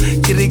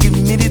kiregi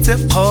miditse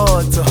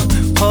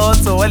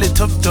khotso wale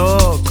top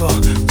dog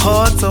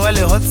khotso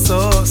wale hot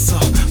sauce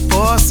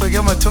boso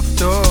ya ma top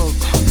dog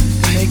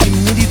Negi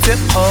miditse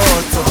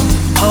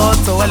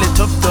khotso wale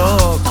top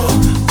dog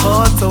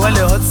khotso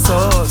wale hot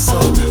sauce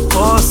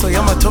boso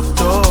ya ma top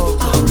dog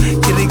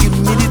kiregi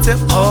miditse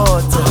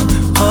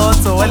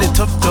khotso wale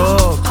top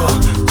dog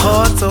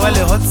khotso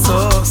wale hot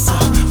sauce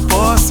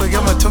boso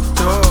ya ma top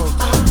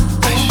dog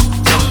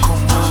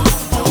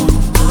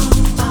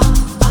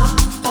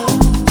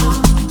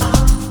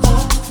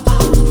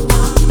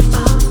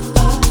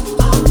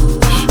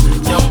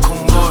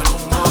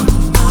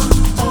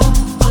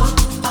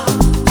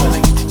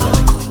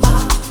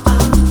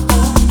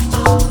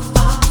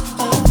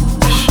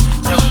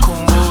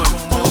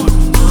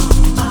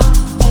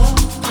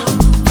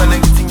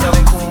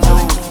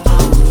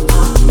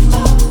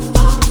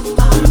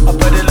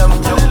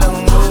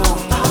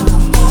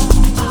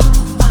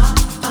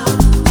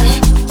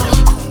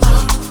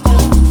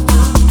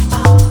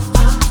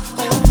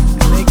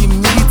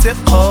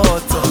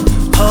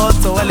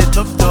khotso wale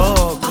top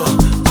dog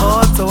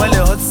khotso wale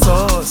hot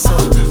sauce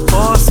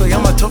boso ya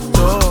ma top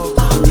dog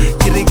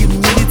kiregi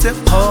miditse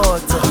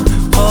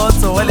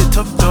khotso wale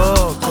top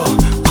dog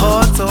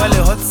khotso wale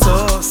hot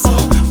sauce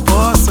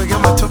boso ya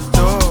ma top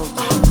dog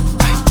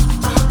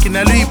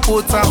kina lo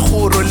ipotsa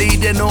goro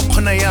leide no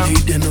khona yang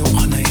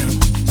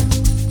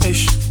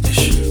ish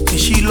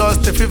she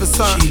lost the fifth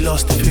son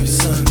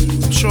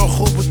sure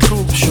go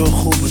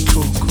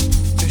botlhoko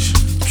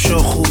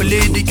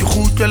Lady, you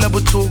la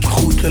botlhoko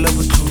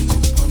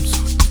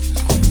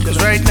Cause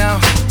right now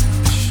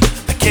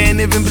I can't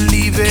even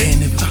believe it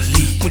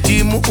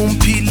Modimo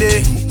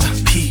umphile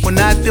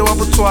Monate wa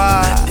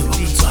botswadi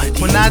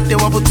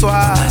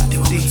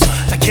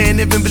I can't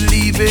even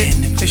believe it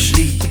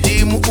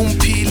Modimo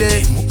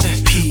umphile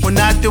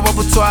Monate wa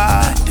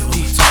botswadi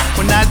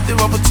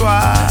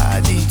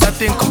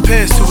Nothing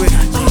compares to it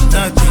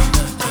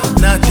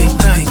Nothing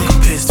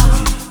compares to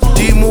it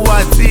Modimo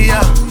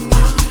watia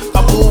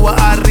Abuwa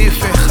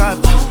arife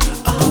khabe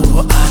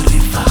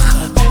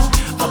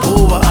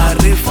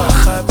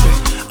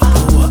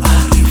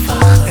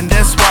And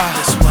that's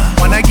why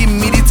when I give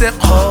me the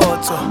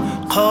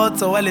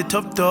khotso wale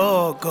top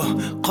dog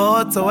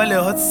khotso wale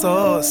hot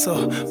sauce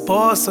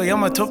boso ya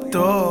ma top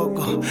dog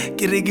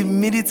kiregi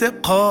miditse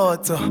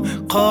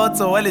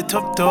khotso wale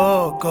top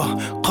dog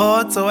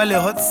khotso wale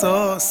hot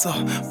sauce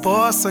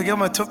boso ya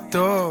ma top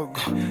dog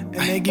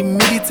negi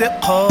miditse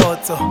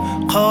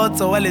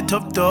khotso wale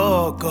top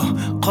dog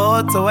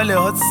khotso wale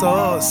hot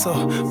sauce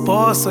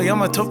boso ya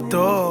ma top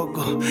dog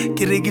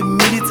kiregi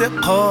miditse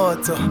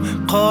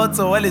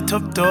khotso wale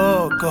top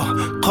dog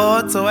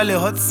khotso wale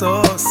hot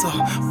sauce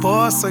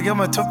boso ya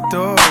ma top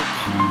dog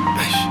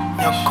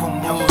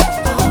yakumo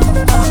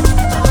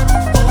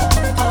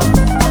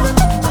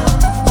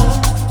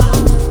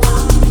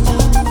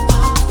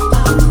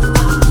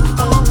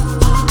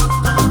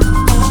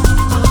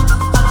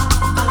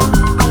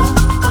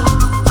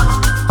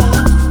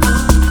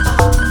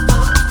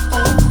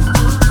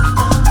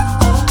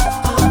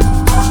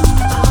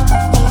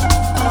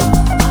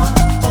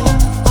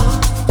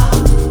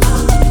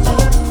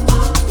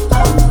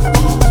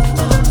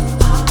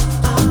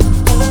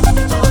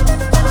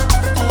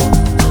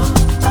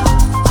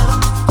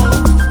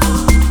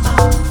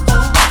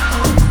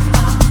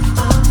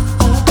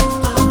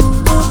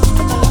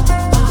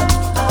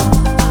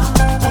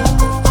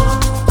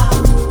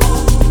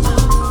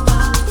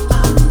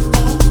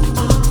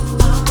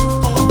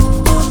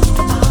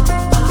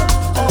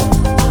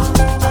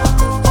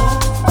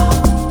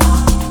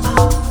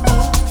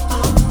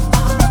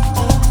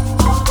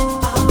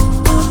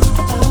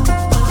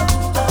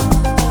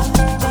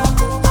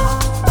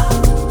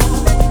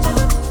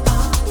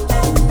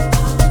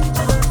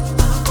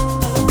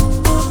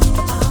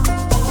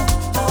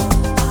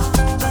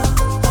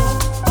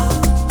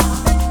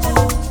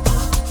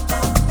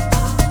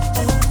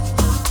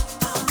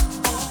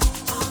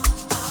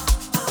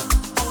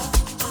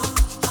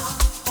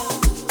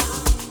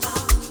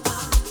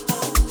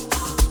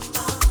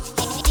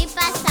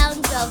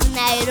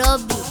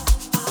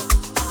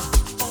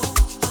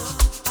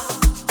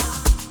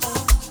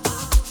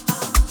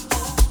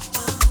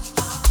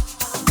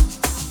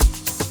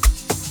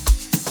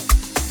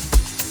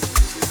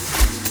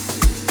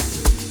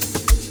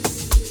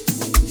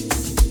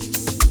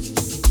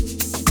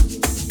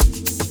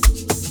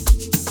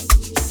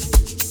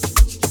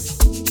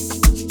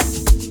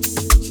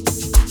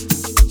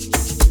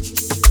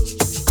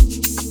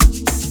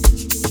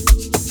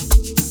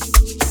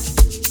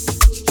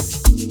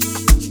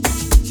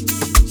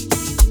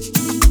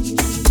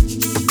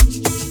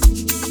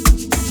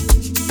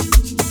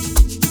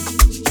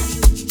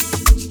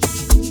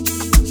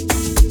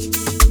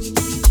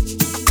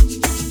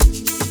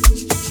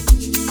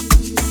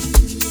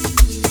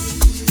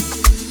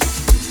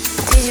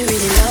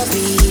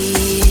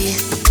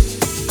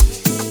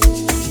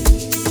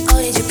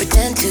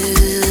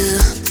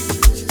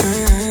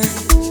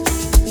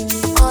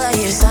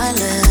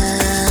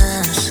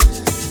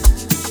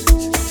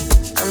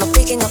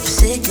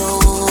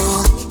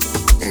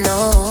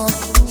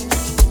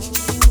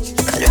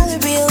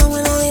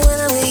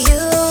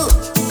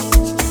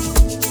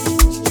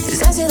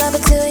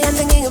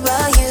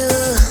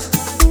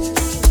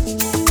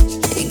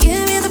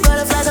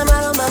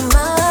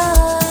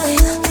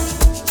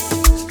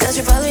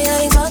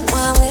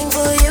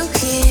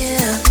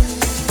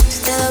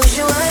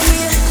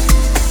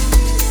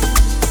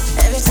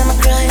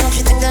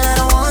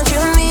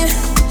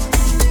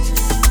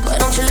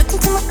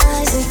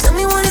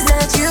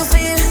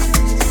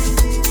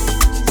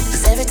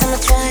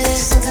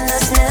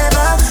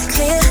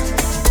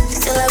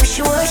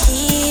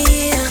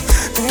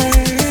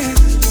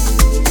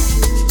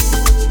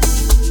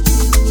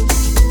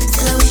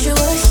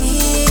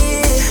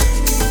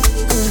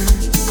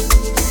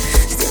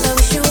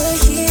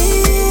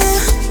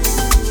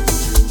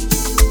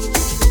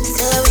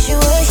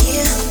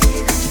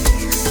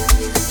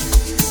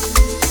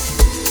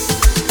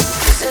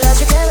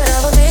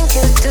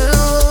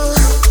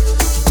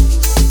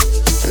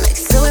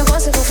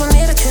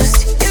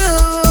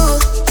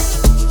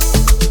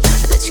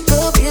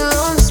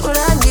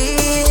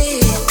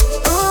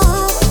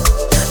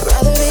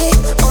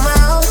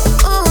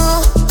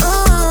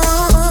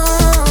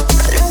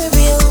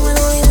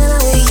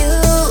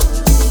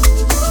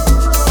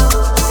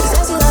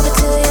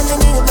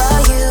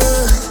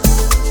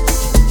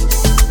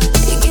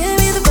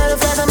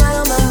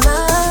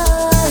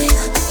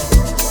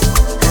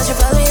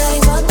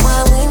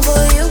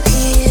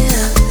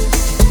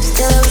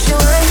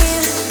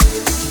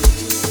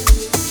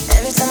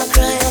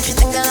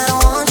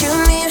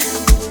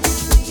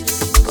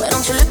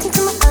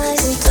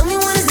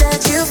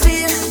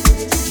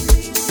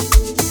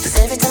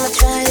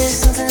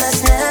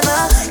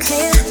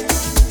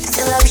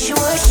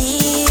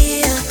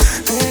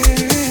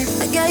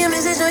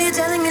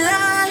telling me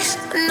lies.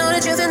 I know the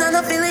truth and I'm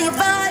not feeling your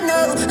vibe. No,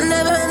 I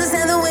never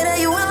understand the way that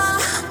you are.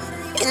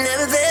 You're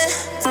never there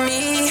for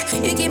me.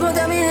 You keep on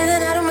coming in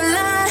and out of my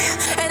life,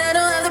 and I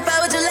don't have the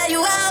power to let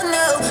you out.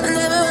 No, I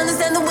never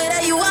understand the way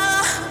that you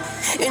are.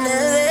 You're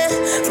never there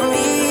for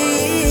me.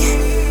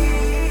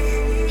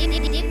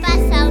 Deeper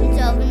sounds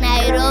of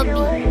Nairobi.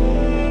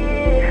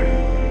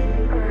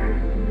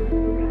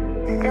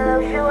 Still I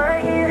wish you were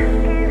here.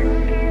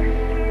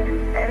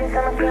 Every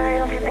time I cry,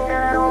 don't you think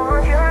that I don't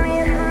want you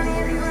near?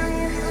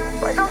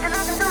 Why don't you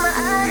look into my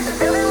eyes and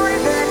tell me what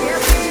it is that you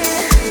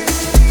feel?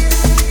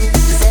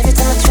 'Cause every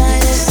time I try,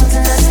 there's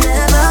something that's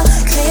never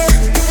clear.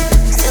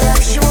 Still I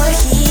wish you were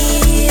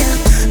here.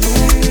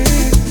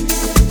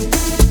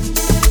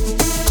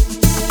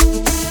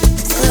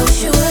 Still I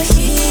wish you were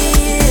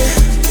here.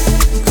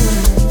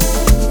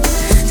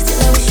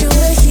 Still I wish you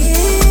were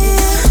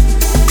here.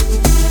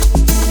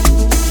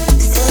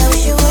 Still I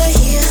wish you were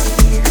here.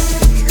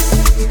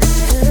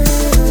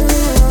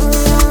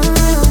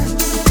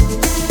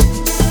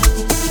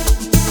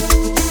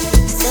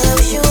 Still I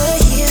wish you were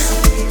here.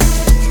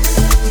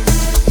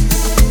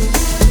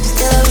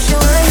 Still I wish you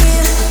were here.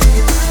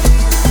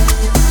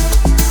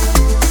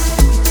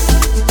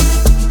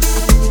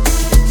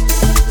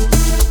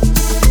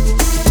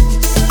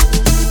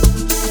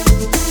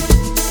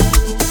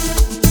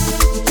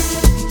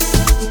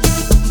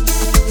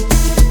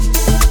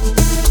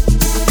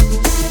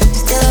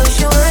 Still I wish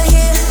you were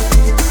here.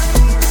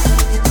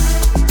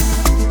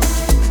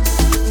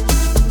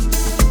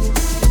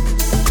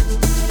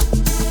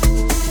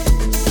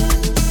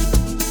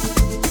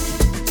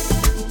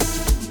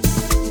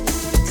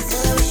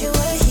 Still I wish you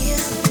were here.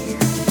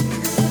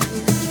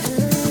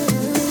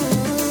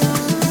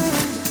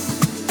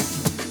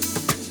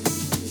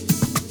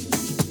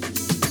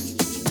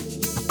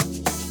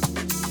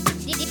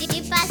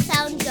 Deeper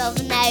sounds of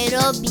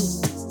Nairobi.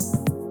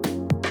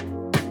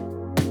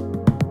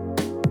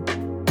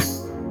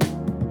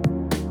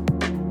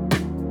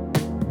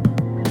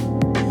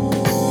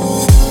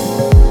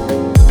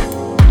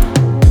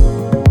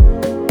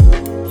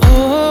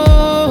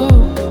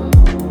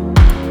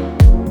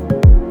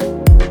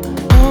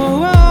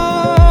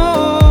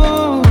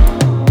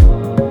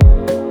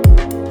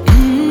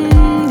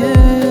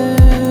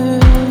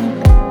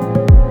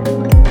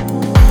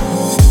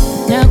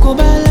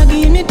 Nyakobala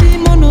gini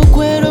timo no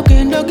kwero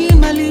kendo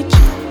gimalich.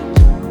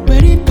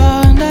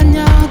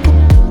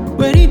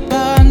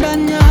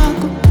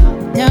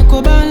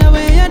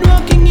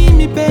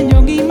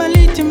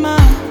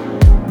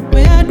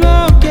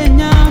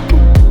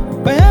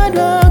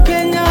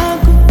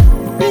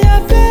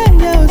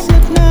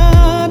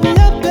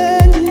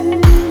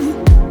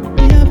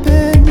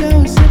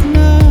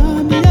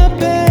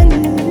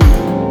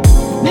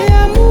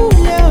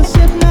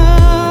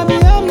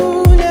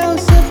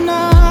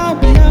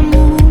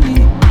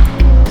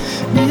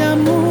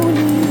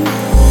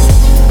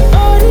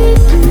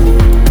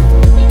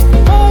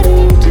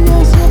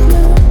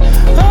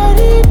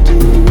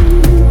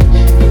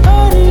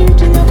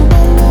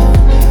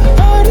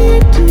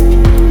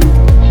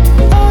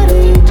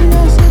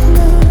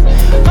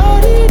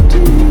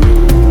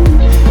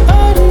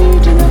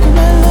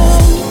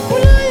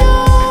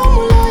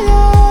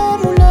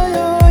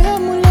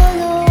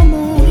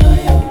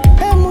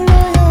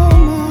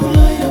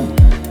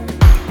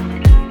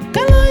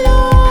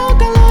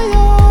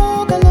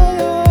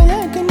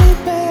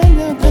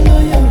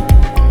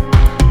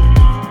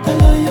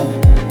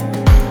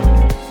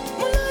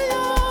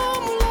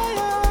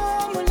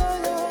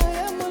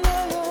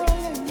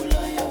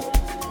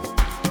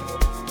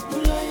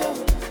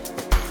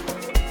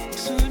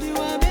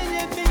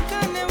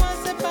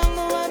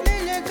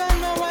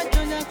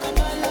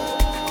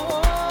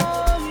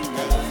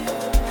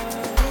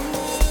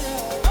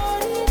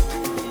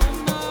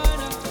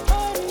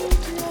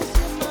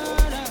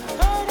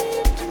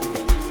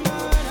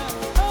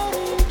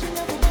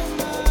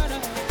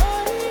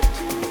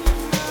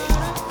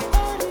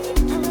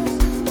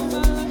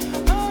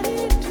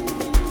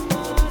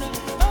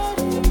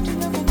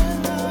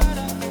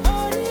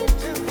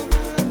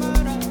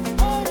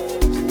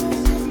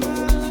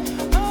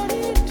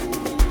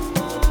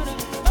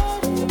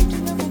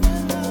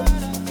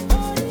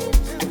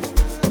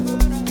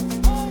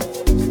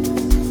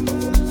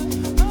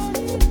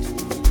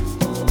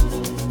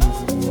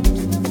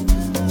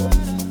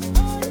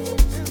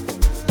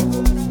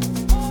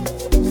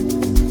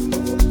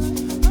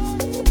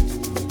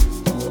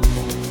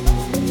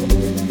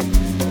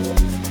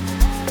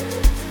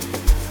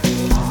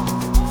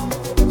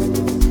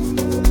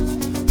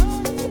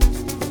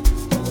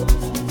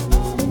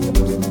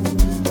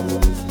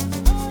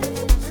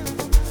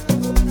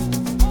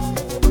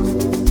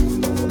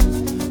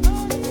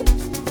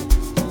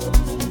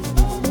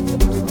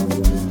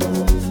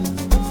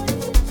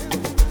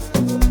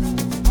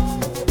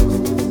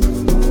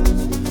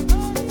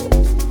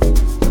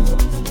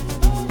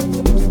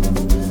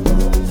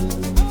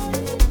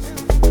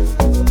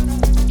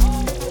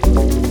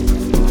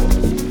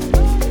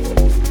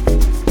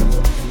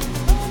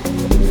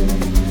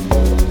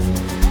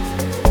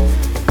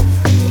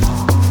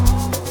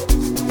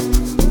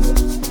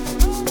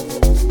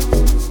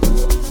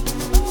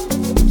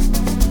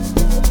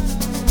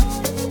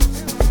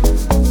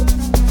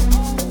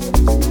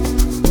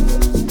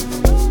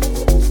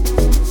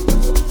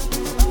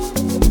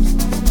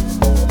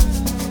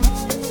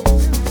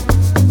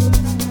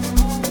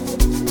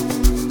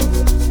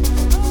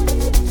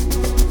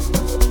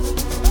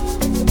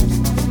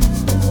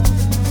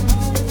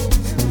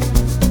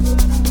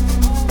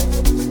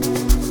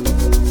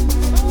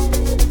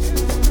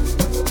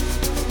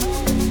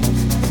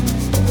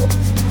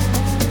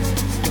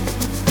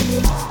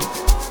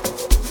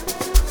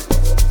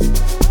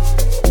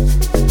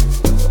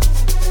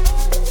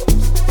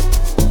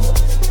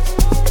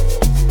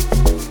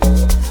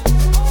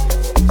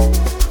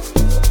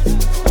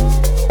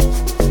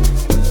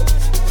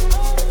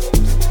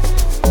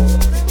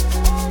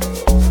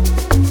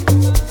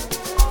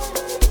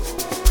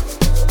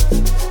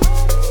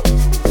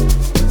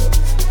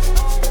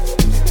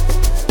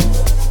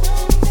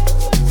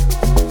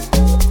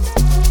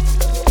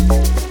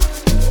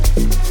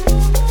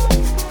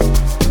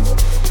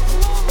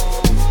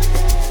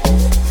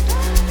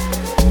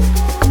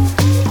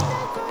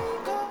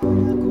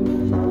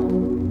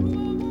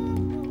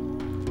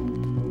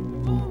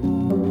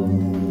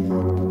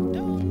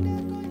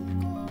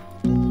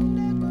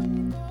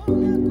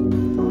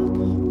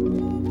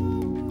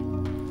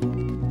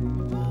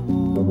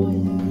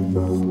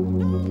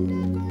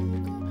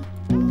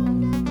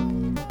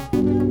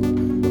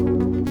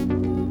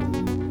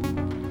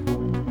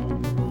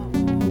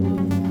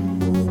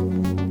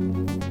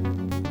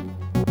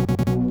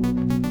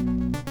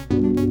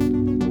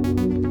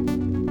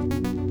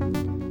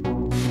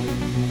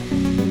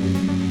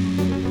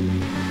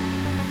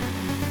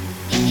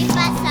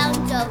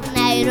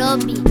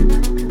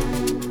 Nairobi.